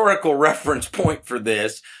historical reference point for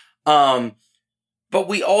this. But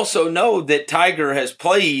we also know that Tiger has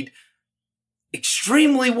played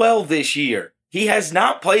extremely well this year. He has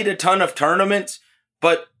not played a ton of tournaments,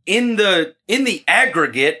 but in the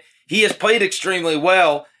aggregate, he has played extremely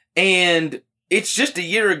well. And it's just a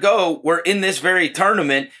year ago, we're in this very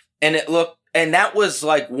tournament, and that was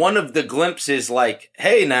like one of the glimpses, like,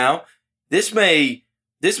 hey, now this may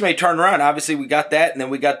turn around. Obviously, we got that, and then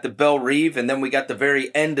we got the Belle Reve, and then we got the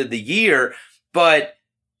very end of the year. But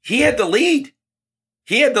he had the lead.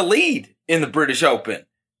 He had the lead in the British Open.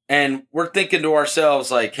 And we're thinking to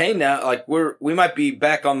ourselves, like, hey, now, like, we might be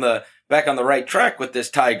back on the right track with this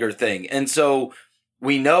Tiger thing. And so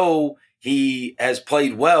we know he has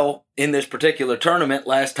played well in this particular tournament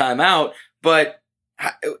last time out, but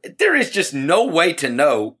there is just no way to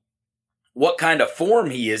know what kind of form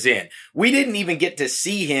he is in. We didn't even get to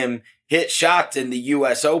see him hit shots in the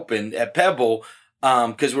U.S. Open at Pebble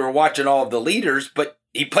because we were watching all of the leaders, but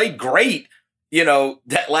he played great,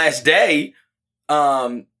 that last day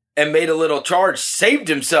and made a little charge, saved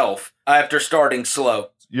himself after starting slow.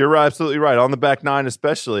 You're absolutely right. On the back nine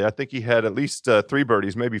especially, I think he had at least 3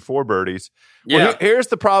 birdies, maybe 4 birdies. Well, here's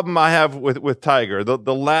the problem I have with Tiger.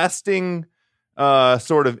 The lasting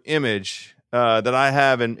sort of image that I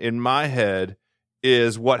have in my head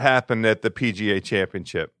is what happened at the PGA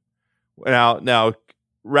Championship. Now,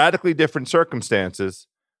 radically different circumstances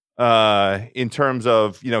in terms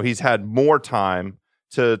of, he's had more time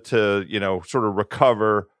to sort of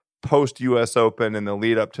recover post U.S. Open and the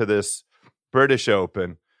lead up to this British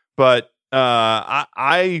Open. But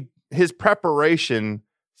his preparation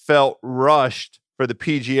felt rushed for the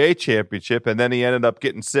PGA Championship, and then he ended up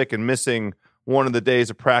getting sick and missing one of the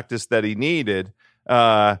days of practice that he needed.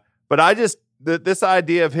 But this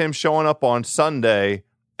idea of him showing up on Sunday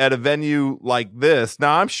at a venue like this,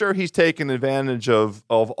 now I'm sure he's taken advantage of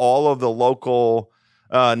all of the local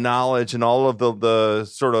knowledge and all of the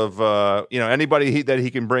sort of, anybody that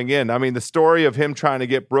he can bring in. I mean, the story of him trying to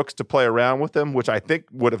get Brooks to play around with him, which I think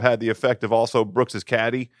would have had the effect of also Brooks's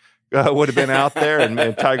caddy would have been out there and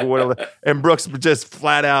Tiger would have, and Brooks just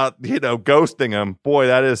flat out, ghosting him. Boy,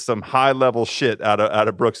 that is some high level shit out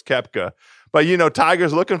of Brooks Koepka. But,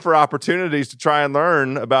 Tiger's looking for opportunities to try and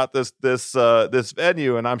learn about this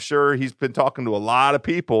venue. And I'm sure he's been talking to a lot of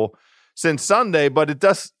people since Sunday, but it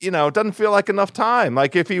doesn't feel like enough time.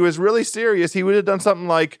 Like if he was really serious, he would have done something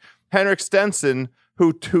like Henrik Stenson,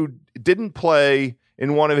 who didn't play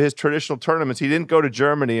in one of his traditional tournaments. He didn't go to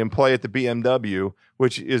Germany and play at the BMW,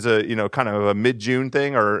 which is a kind of a mid-June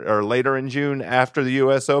thing or later in June after the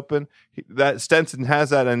U.S. Open. That Stenson has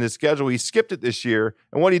that on his schedule. He skipped it this year,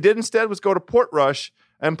 and what he did instead was go to Portrush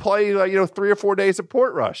and play 3 or 4 days at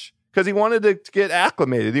Portrush, because he wanted to get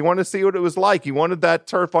acclimated. He wanted to see what it was like. He wanted that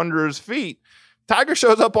turf under his feet. Tiger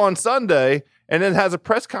shows up on Sunday and then has a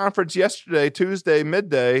press conference yesterday, Tuesday,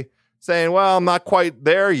 midday, saying, well, I'm not quite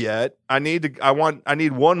there yet. I need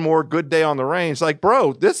one more good day on the range. Like,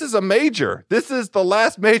 bro, this is a major. This is the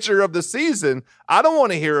last major of the season. I don't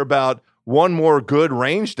want to hear about one more good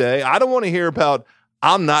range day. I don't want to hear about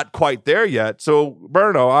I'm not quite there yet. So,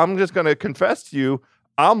 Berno, I'm just going to confess to you,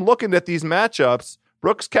 I'm looking at these matchups.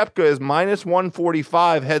 Brooks Koepka is minus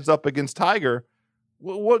 145 heads up against Tiger.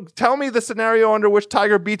 Tell me the scenario under which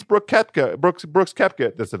Tiger beats Brooks Koepka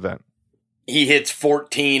at this event. He hits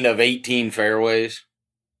 14 of 18 fairways.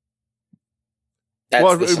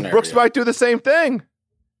 That's the scenario. Brooks might do the same thing.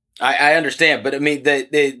 I understand, but I mean,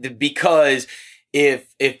 because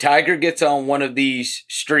if Tiger gets on one of these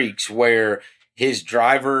streaks where his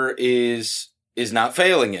driver is not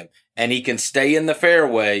failing him and he can stay in the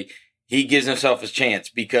fairway, he gives himself a chance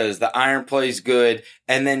because the iron play's good.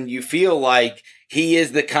 And then you feel like he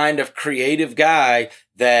is the kind of creative guy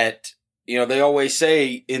that, they always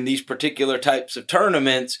say in these particular types of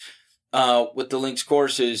tournaments with the links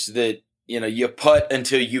courses that, you putt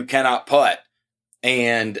until you cannot putt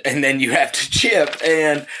and then you have to chip.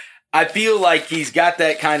 And I feel like he's got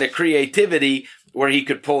that kind of creativity where he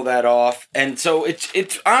could pull that off. And so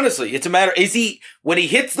it's honestly, it's a matter, when he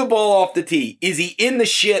hits the ball off the tee, is he in the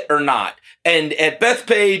shit or not? And at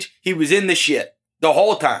Bethpage, he was in the shit the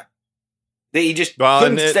whole time. He just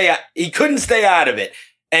couldn't stay out. He couldn't stay out of it.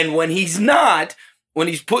 And when he's not, when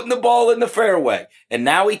he's putting the ball in the fairway and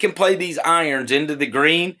now he can play these irons into the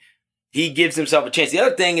green, he gives himself a chance. The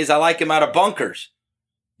other thing is I like him out of bunkers,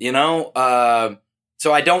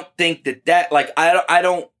 So I don't think that like, I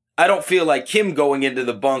don't feel like him going into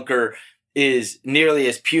the bunker is nearly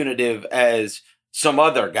as punitive as some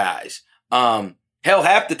other guys. Hell,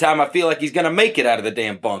 half the time I feel like he's going to make it out of the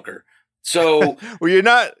damn bunker. So well, you're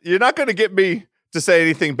not going to get me to say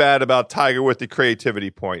anything bad about Tiger with the creativity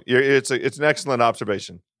point. It's an excellent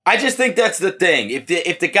observation. I just think that's the thing.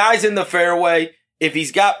 If the guy's in the fairway, if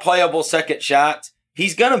he's got playable second shots,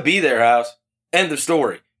 he's going to be there, House. End of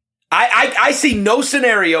story. I see no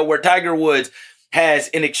scenario where Tiger Woods has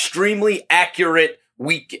an extremely accurate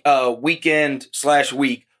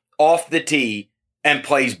weekend/week off the tee and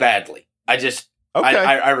plays badly.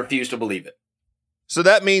 I refuse to believe it. So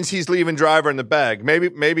that means he's leaving driver in the bag.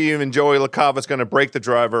 Maybe even Joey LaCava's going to break the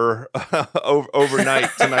driver overnight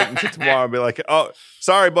tonight into tomorrow and be like, "Oh,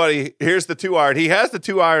 sorry, buddy. Here's the 2-iron." He has the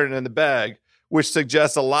 2-iron in the bag, which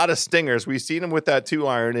suggests a lot of stingers. We've seen him with that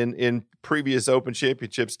 2-iron in previous Open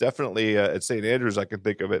Championships, definitely at St. Andrews. I can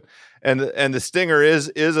think of it, and the stinger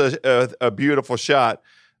is a beautiful shot.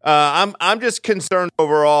 I'm just concerned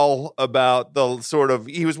overall about the sort of,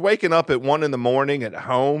 he was waking up at 1 a.m. at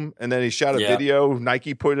home, and then he shot a video.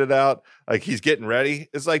 Nike put it out like he's getting ready.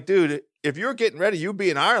 It's like, dude, if you're getting ready, you'd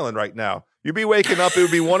be in Ireland right now. You'd be waking up. It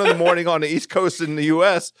would be 1 a.m. on the East Coast in the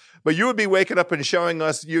U.S., but you would be waking up and showing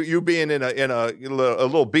us you being in a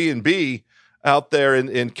little B&B out there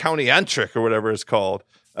in County Antrim or whatever it's called.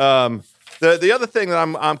 The other thing that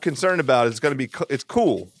I'm concerned about is going to be, it's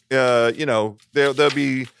cool. There'll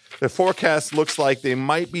be, the forecast looks like they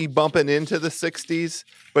might be bumping into the 60s,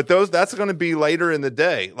 but that's going to be later in the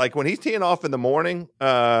day. Like when he's teeing off in the morning,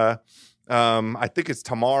 I think it's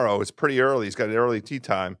tomorrow. It's pretty early. He's got an early tee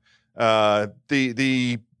time. It's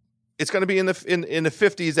going to be in the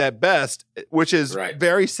 50s at best, which is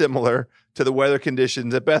very similar to the weather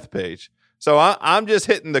conditions at Bethpage. So I'm just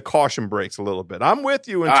hitting the caution brakes a little bit. I'm with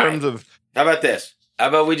you in terms of. How about this? How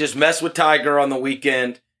about we just mess with Tiger on the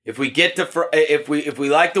weekend? If we get to, if we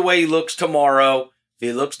like the way he looks tomorrow, if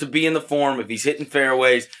he looks to be in the form, if he's hitting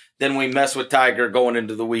fairways, then we mess with Tiger going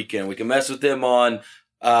into the weekend. We can mess with him on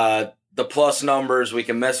the plus numbers. We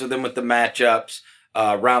can mess with him with the matchups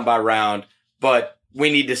round by round. But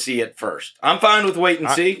we need to see it first. I'm fine with wait and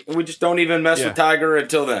see. We just don't even mess with Tiger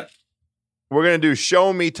until then. We're gonna do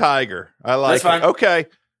Show Me Tiger. I like That's fine. It. Okay.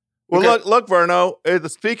 Well, look, Verno.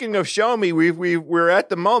 Speaking of Show Me, we're at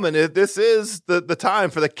the moment. This is the time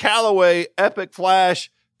for the Callaway Epic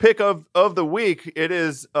Flash pick of the week. It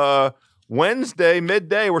is Wednesday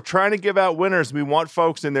midday. We're trying to give out winners. We want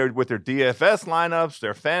folks in there with their DFS lineups,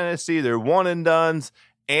 their fantasy, their one and dones,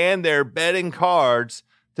 and their betting cards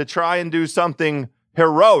to try and do something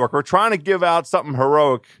heroic. We're trying to give out something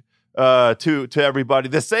heroic to everybody.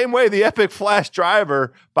 The same way the Epic Flash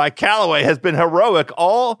Driver by Callaway has been heroic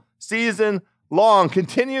all season long,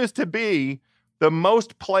 continues to be the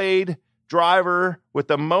most played driver with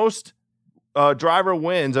the most driver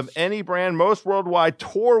wins of any brand, most worldwide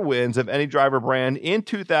tour wins of any driver brand in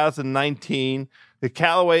 2019. The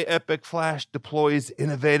Callaway Epic Flash deploys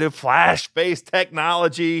innovative flash-based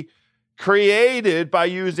technology created by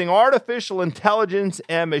using artificial intelligence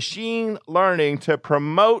and machine learning to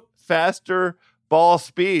promote faster ball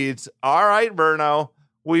speeds. All right, Verno,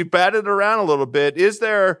 we batted around a little bit. Is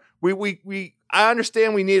there, I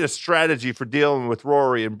understand we need a strategy for dealing with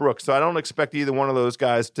Rory and Brooks, so I don't expect either one of those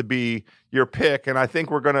guys to be your pick. And I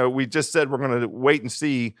think we just said we're going to wait and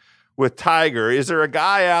see with Tiger. Is there a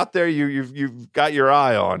guy out there you've got your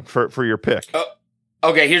eye on for your pick?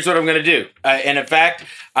 Okay, here's what I'm going to do. And in fact,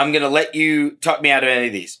 I'm going to let you talk me out of any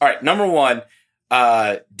of these. All right, number one,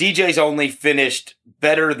 DJ's only finished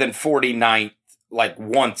better than 49th like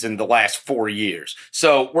once in the last 4 years.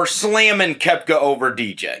 So we're slamming Koepka over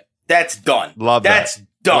DJ. That's done. That's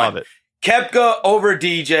done. Love it. Koepka over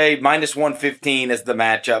DJ minus 115 as the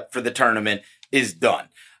matchup for the tournament is done.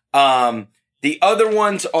 The other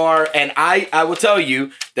ones are, and I will tell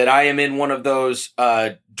you that I am in one of those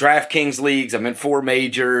DraftKings leagues. I'm in 4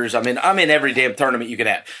 majors. I'm in every damn tournament you can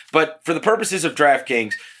have. But for the purposes of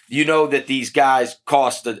DraftKings, you know that these guys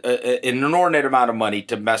cost an inordinate amount of money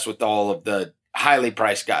to mess with all of the highly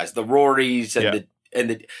priced guys, the Rorys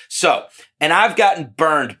and I've gotten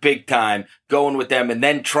burned big time going with them and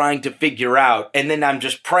then trying to figure out, and then I'm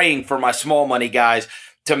just praying for my small money guys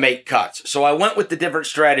to make cuts. So I went with the different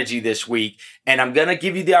strategy this week, and I'm going to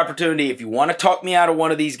give you the opportunity. If you want to talk me out of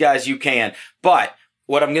one of these guys, you can. But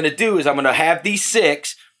what I'm going to do is I'm going to have these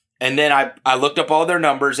 6, and then I looked up all their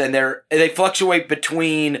numbers, and they fluctuate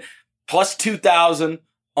between plus 2,000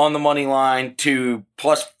 on the money line to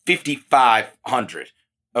plus 5,500.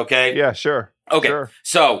 Okay? Yeah, sure. Okay. Sure.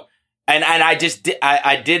 So, and I just did,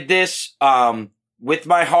 I did this with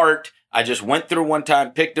my heart. I just went through one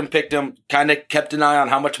time, picked him, kind of kept an eye on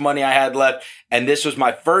how much money I had left. And this was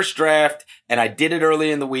my first draft, and I did it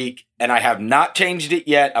early in the week, and I have not changed it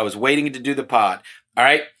yet. I was waiting to do the pod. All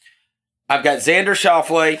right. I've got Xander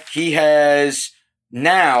Schauffele. He has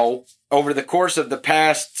now, over the course of the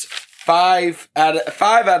past five out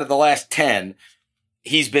of the last 10,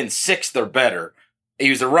 he's been 6th or better. He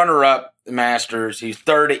was a runner-up Masters. He's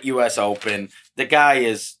 3rd at U.S. Open. The guy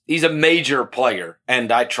he's a major player, and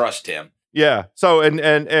I trust him. Yeah. So,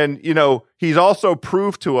 and you know, he's also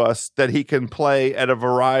proved to us that he can play at a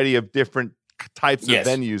variety of different types of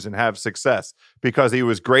venues and have success, because he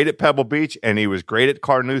was great at Pebble Beach and he was great at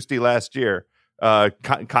Carnoustie last year.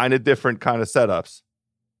 Kind of different kind of setups.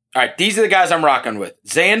 All right. These are the guys I'm rocking with.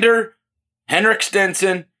 Xander, Henrik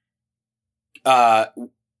Stenson, Louis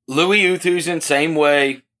Oosthuizen, same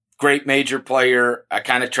way. Great major player. I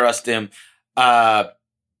kind of trust him.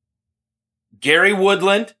 Gary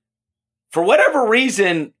Woodland, for whatever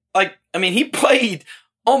reason, he played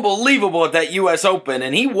unbelievable at that U.S. Open,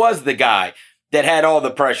 and he was the guy that had all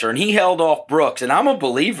the pressure, and he held off Brooks, and I'm a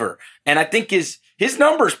believer. And I think his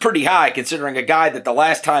number's pretty high, considering a guy that the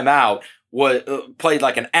last time out played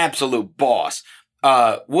like an absolute boss.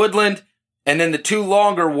 Woodland, and then the two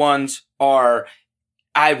longer ones are,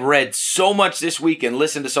 I've read so much this week and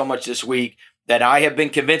listened to so much this week that I have been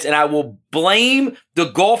convinced, and I will blame the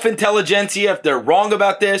golf intelligentsia if they're wrong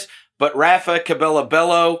about this, but Rafa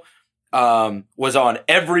Cabello was on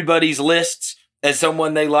everybody's lists as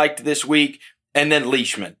someone they liked this week. And then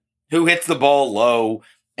Leishman, who hits the ball low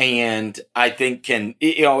and I think can,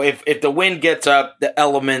 if the wind gets up, the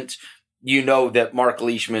element, that Mark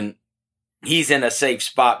Leishman, he's in a safe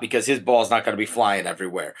spot because his ball's not going to be flying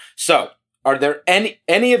everywhere. So are there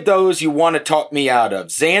any of those you want to talk me out of?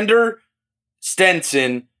 Xander,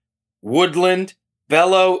 Stenson, Woodland,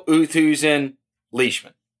 Bello, Oosthuizen,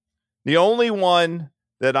 Leishman. The only one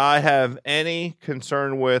that I have any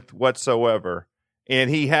concern with whatsoever,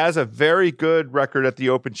 and he has a very good record at the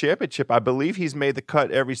Open Championship. I believe he's made the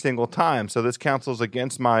cut every single time, so this counsels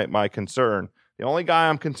against my concern. The only guy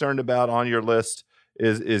I'm concerned about on your list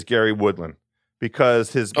is Gary Woodland,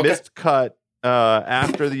 because his missed cut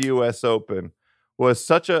after the U.S. Open was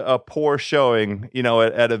such a poor showing,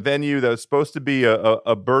 at a venue that was supposed to be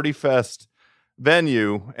a birdie fest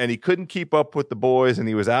venue, and he couldn't keep up with the boys, and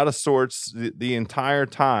he was out of sorts the entire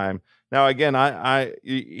time. Now, again,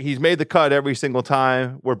 he's made the cut every single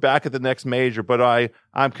time. We're back at the next major, but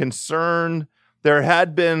I'm concerned. There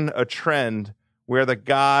had been a trend where the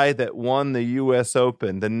guy that won the U.S.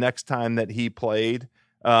 Open the next time that he played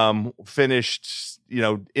finished,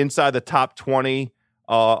 inside the top 20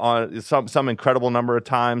 on some incredible number of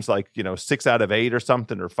times, like 6 out of 8 or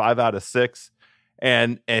something, or 5 out of 6,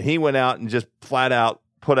 and he went out and just flat out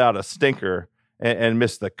put out a stinker and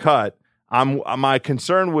missed the cut. My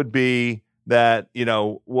concern would be that,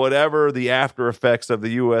 whatever the after effects of the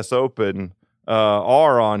U.S. Open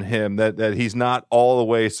are on him, that he's not all the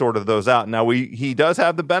way sort of those out. Now, he does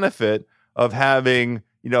have the benefit of having,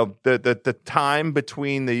 the time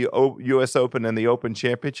between the U.S. Open and the Open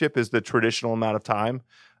Championship is the traditional amount of time,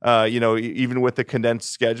 even with the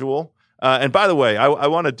condensed schedule. And by the way, I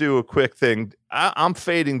want to do a quick thing. I'm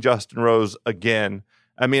fading Justin Rose again.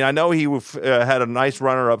 I mean, I know he had a nice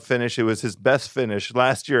runner-up finish. It was his best finish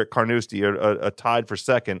last year at Carnoustie, a tied for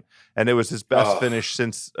second, and it was his best finish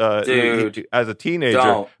since as a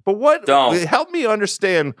teenager. Help me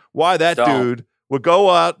understand why that dude would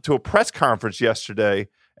go out to a press conference yesterday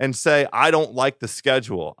and say, "I don't like the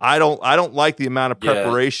schedule. I don't like the amount of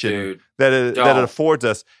preparation that it affords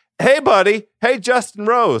us." Hey, buddy. Hey, Justin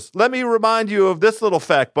Rose. Let me remind you of this little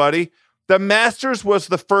fact, buddy. The Masters was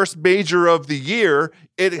the first major of the year.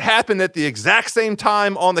 It happened at the exact same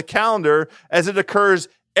time on the calendar as it occurs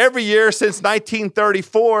every year since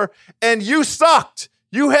 1934, and you sucked.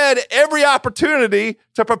 You had every opportunity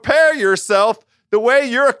to prepare yourself the way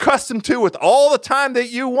you're accustomed to with all the time that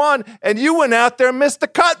you won, and you went out there and missed the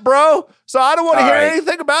cut, bro. So I don't want to hear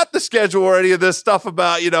anything about the schedule or any of this stuff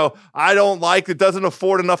about, I don't like it, doesn't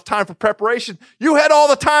afford enough time for preparation. You had all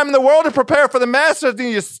the time in the world to prepare for the Masters, and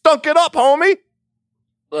you stunk it up, homie.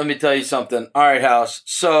 Let me tell you something. All right, House.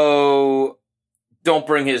 So don't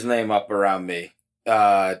bring his name up around me.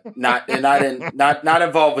 Not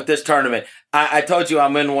involved with this tournament. I told you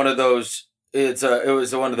I'm in one of those. It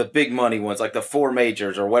was one of the big money ones, like the 4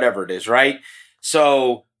 majors or whatever it is, right?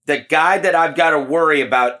 So the guy that I've got to worry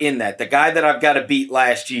about in that, the guy that I've got to beat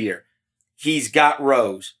last year, he's got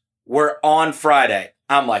Rose. We're on Friday.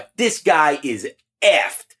 I'm like, this guy is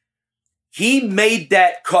effed. He made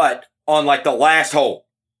that cut on like the last hole.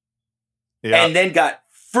 Yeah. And then got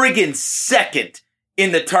friggin' second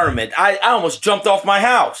in the tournament. I almost jumped off my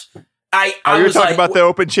house. I you're was talking like, about the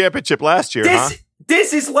Open Championship last year, huh?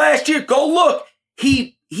 This is last year. Go look.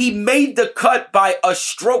 He made the cut by a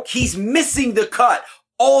stroke. He's missing the cut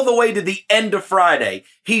all the way to the end of Friday.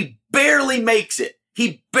 He barely makes it.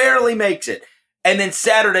 And then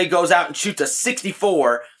Saturday goes out and shoots a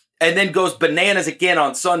 64 and then goes bananas again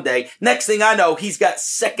on Sunday. Next thing I know, he's got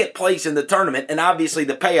second place in the tournament and obviously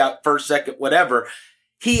the payout, first, second, whatever.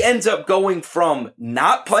 He ends up going from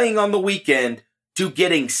not playing on the weekend to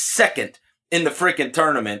getting second in the freaking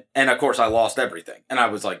tournament. And of course I lost everything. And I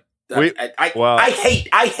was like,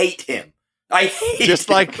 I hate him. I hate just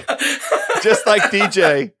him. like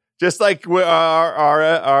DJ, just like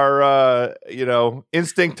our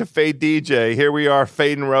instinct to fade DJ. Here we are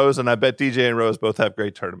fading Rose, and I bet DJ and Rose both have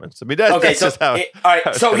great tournaments. I mean, that's just how. All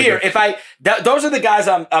right, so here, those are the guys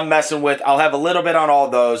I'm messing with. I'll have a little bit on all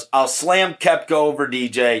those. I'll slam Koepka over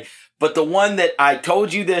DJ, but the one that I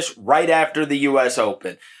told you this right after the U.S.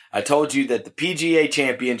 Open, I told you that the PGA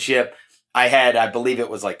Championship I had, I believe it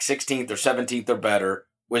was like 16th or 17th or better,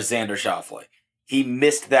 was Xander Schauffele. He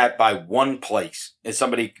missed that by one place. And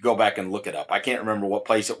somebody could go back and look it up. I can't remember what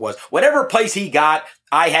place it was. Whatever place he got,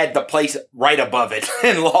 I had the place right above it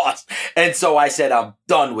and lost. And so I said, I'm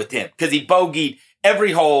done with him because he bogeyed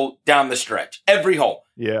every hole down the stretch, every hole.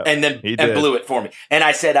 Yeah. And then blew it for me. And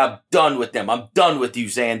I said, I'm done with them. I'm done with you,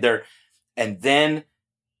 Xander. And then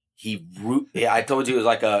I told you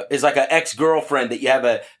it's like a ex-girlfriend that you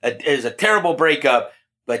have is a terrible breakup,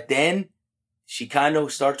 but then she kind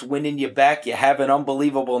of starts winning you back. You have an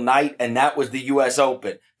unbelievable night, and that was the U.S.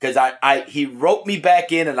 Open because he wrote me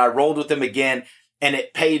back in, and I rolled with him again, and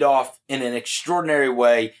it paid off in an extraordinary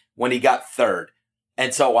way when he got third.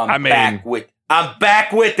 And so I'm back with him. I'm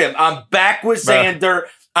back with Xander.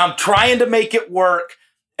 I'm trying to make it work,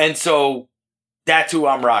 and so that's who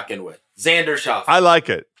I'm rocking with, Xander Schauffele. I like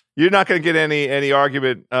it. You're not going to get any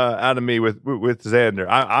argument out of me with Xander.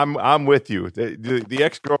 I'm with you. The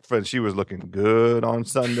ex-girlfriend, she was looking good on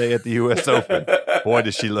Sunday at the U.S. Open. Boy,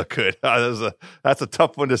 does she look good. That's a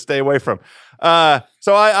tough one to stay away from.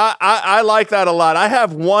 So I like that a lot. I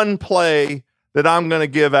have one play that I'm going to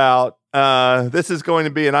give out. This is going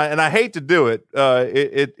to be, and I hate to do it.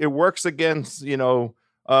 It works against everything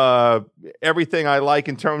I like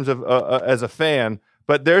in terms of as a fan.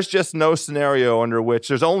 But there's just no scenario under which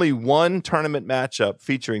there's only one tournament matchup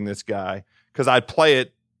featuring this guy because I'd play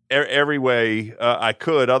it every way I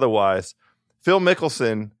could otherwise. Phil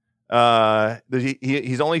Mickelson,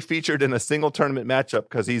 he's only featured in a single tournament matchup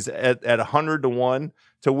because he's at 100-1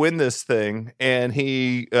 to win this thing, and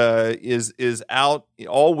he is out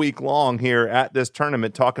all week long here at this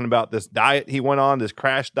tournament talking about this diet he went on, this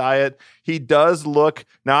crash diet. He does look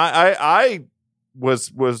now. I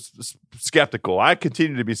was skeptical. I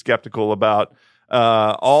continue to be skeptical about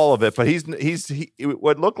all of it, but he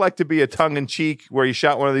what looked like to be a tongue in cheek where he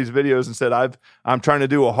shot one of these videos and said, I'm trying to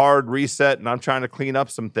do a hard reset and I'm trying to clean up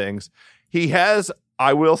some things. He has,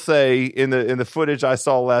 I will say, in the footage I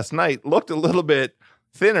saw last night, looked a little bit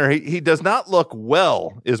thinner. He does not look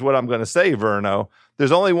well, is what I'm going to say, Verno.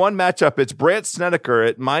 There's only one matchup. It's Brandt Snedeker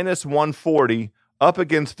at -140 up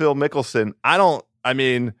against Phil Mickelson.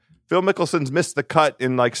 Phil Mickelson's missed the cut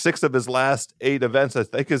in like 6 of his last 8 events. I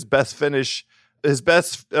think his best finish was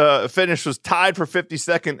tied for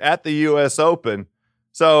 52nd at the U.S. Open.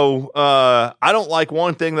 So I don't like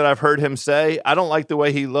one thing that I've heard him say. I don't like the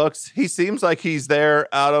way he looks. He seems like he's there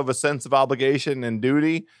out of a sense of obligation and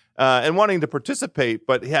duty and wanting to participate,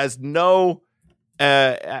 but he has no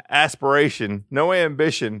aspiration, no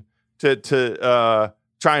ambition to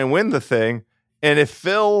try and win the thing. And if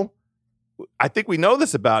Phil, I think we know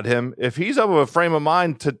this about him, if he's of a frame of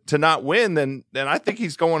mind to not win, then I think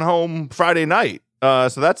he's going home Friday night. So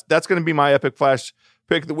that's going to be my Epic Flash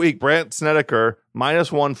pick of the week. Brandt Snedeker,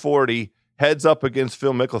 -140, heads up against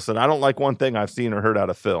Phil Mickelson. I don't like one thing I've seen or heard out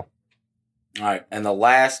of Phil. All right, and the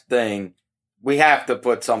last thing, we have to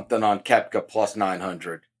put something on Koepka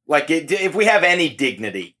 +900. Like, if we have any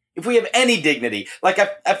dignity, like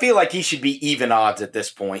I feel like he should be even odds at this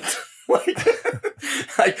point. like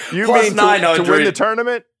you mean +900 to win the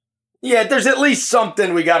tournament? Yeah, there's at least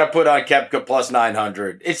something we got to put on Koepka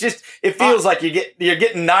 +900. It's just, it feels like you're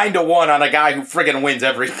getting 9-1 on a guy who friggin' wins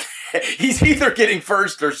everything. He's either getting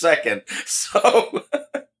first or second. So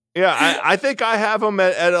yeah, I think I have him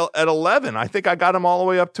at 11. I think I got him all the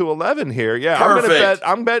way up to 11 here. Yeah, perfect.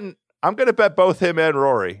 I'm going to bet both him and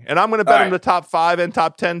Rory, and I'm going to bet him the top 5 and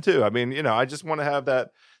top 10 too. I mean, I just want to have that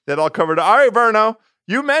all covered. All right, Verno,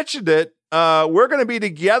 you mentioned it. We're going to be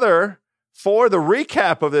together for the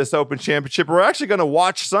recap of this Open Championship. We're actually going to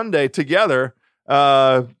watch Sunday together.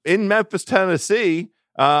 in Memphis, Tennessee.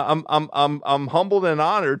 I'm humbled and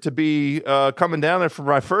honored to be coming down there for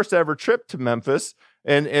my first ever trip to Memphis,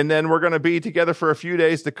 and then we're going to be together for a few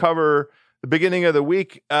days to cover the beginning of the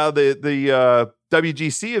week, the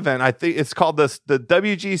WGC event. I think it's called the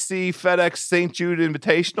WGC FedEx St. Jude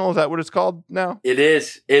Invitational. Is that what it's called now? It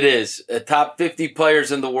is. It is. Top 50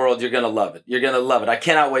 players in the world. You're going to love it. You're going to love it. I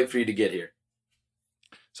cannot wait for you to get here.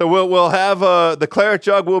 So we'll have the claret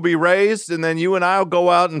jug will be raised, and then you and I will go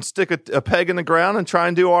out and stick a peg in the ground and try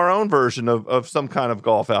and do our own version of some kind of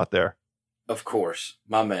golf out there. Of course,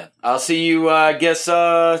 my man. I'll see you. I guess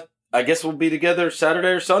we'll be together Saturday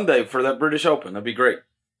or Sunday for that British Open. That'd be great.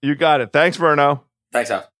 You got it. Thanks, Verno. Thanks,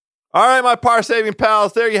 Al. All right, my par saving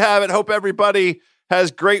pals. There you have it. Hope everybody has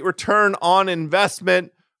great return on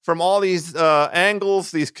investment from all these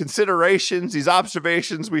angles, these considerations, these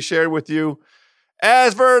observations we shared with you.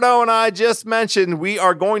 As Verno and I just mentioned, we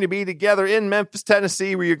are going to be together in Memphis,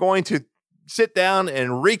 Tennessee, where you're going to sit down and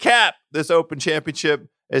recap this Open Championship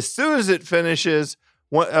as soon as it finishes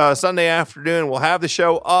Sunday afternoon. We'll have the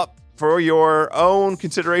show up for your own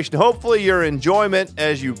consideration. Hopefully your enjoyment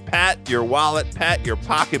as you pat your wallet, pat your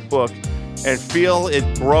pocketbook, and feel it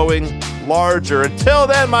growing larger. Until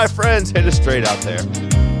then, my friends, hit it straight out there.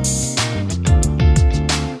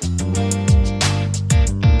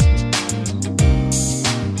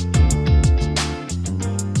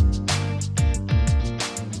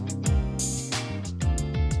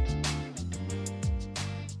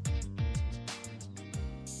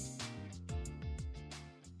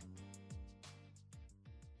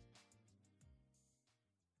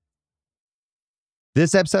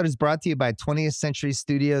 This episode is brought to you by 20th Century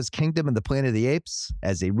Studios' Kingdom of the Planet of the Apes.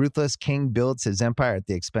 As a ruthless king builds his empire at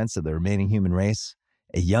the expense of the remaining human race,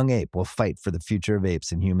 a young ape will fight for the future of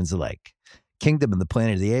apes and humans alike. Kingdom of the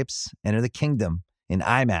Planet of the Apes. Enter the kingdom in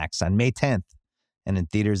IMAX on May 10th and in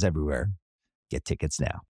theaters everywhere. Get tickets now.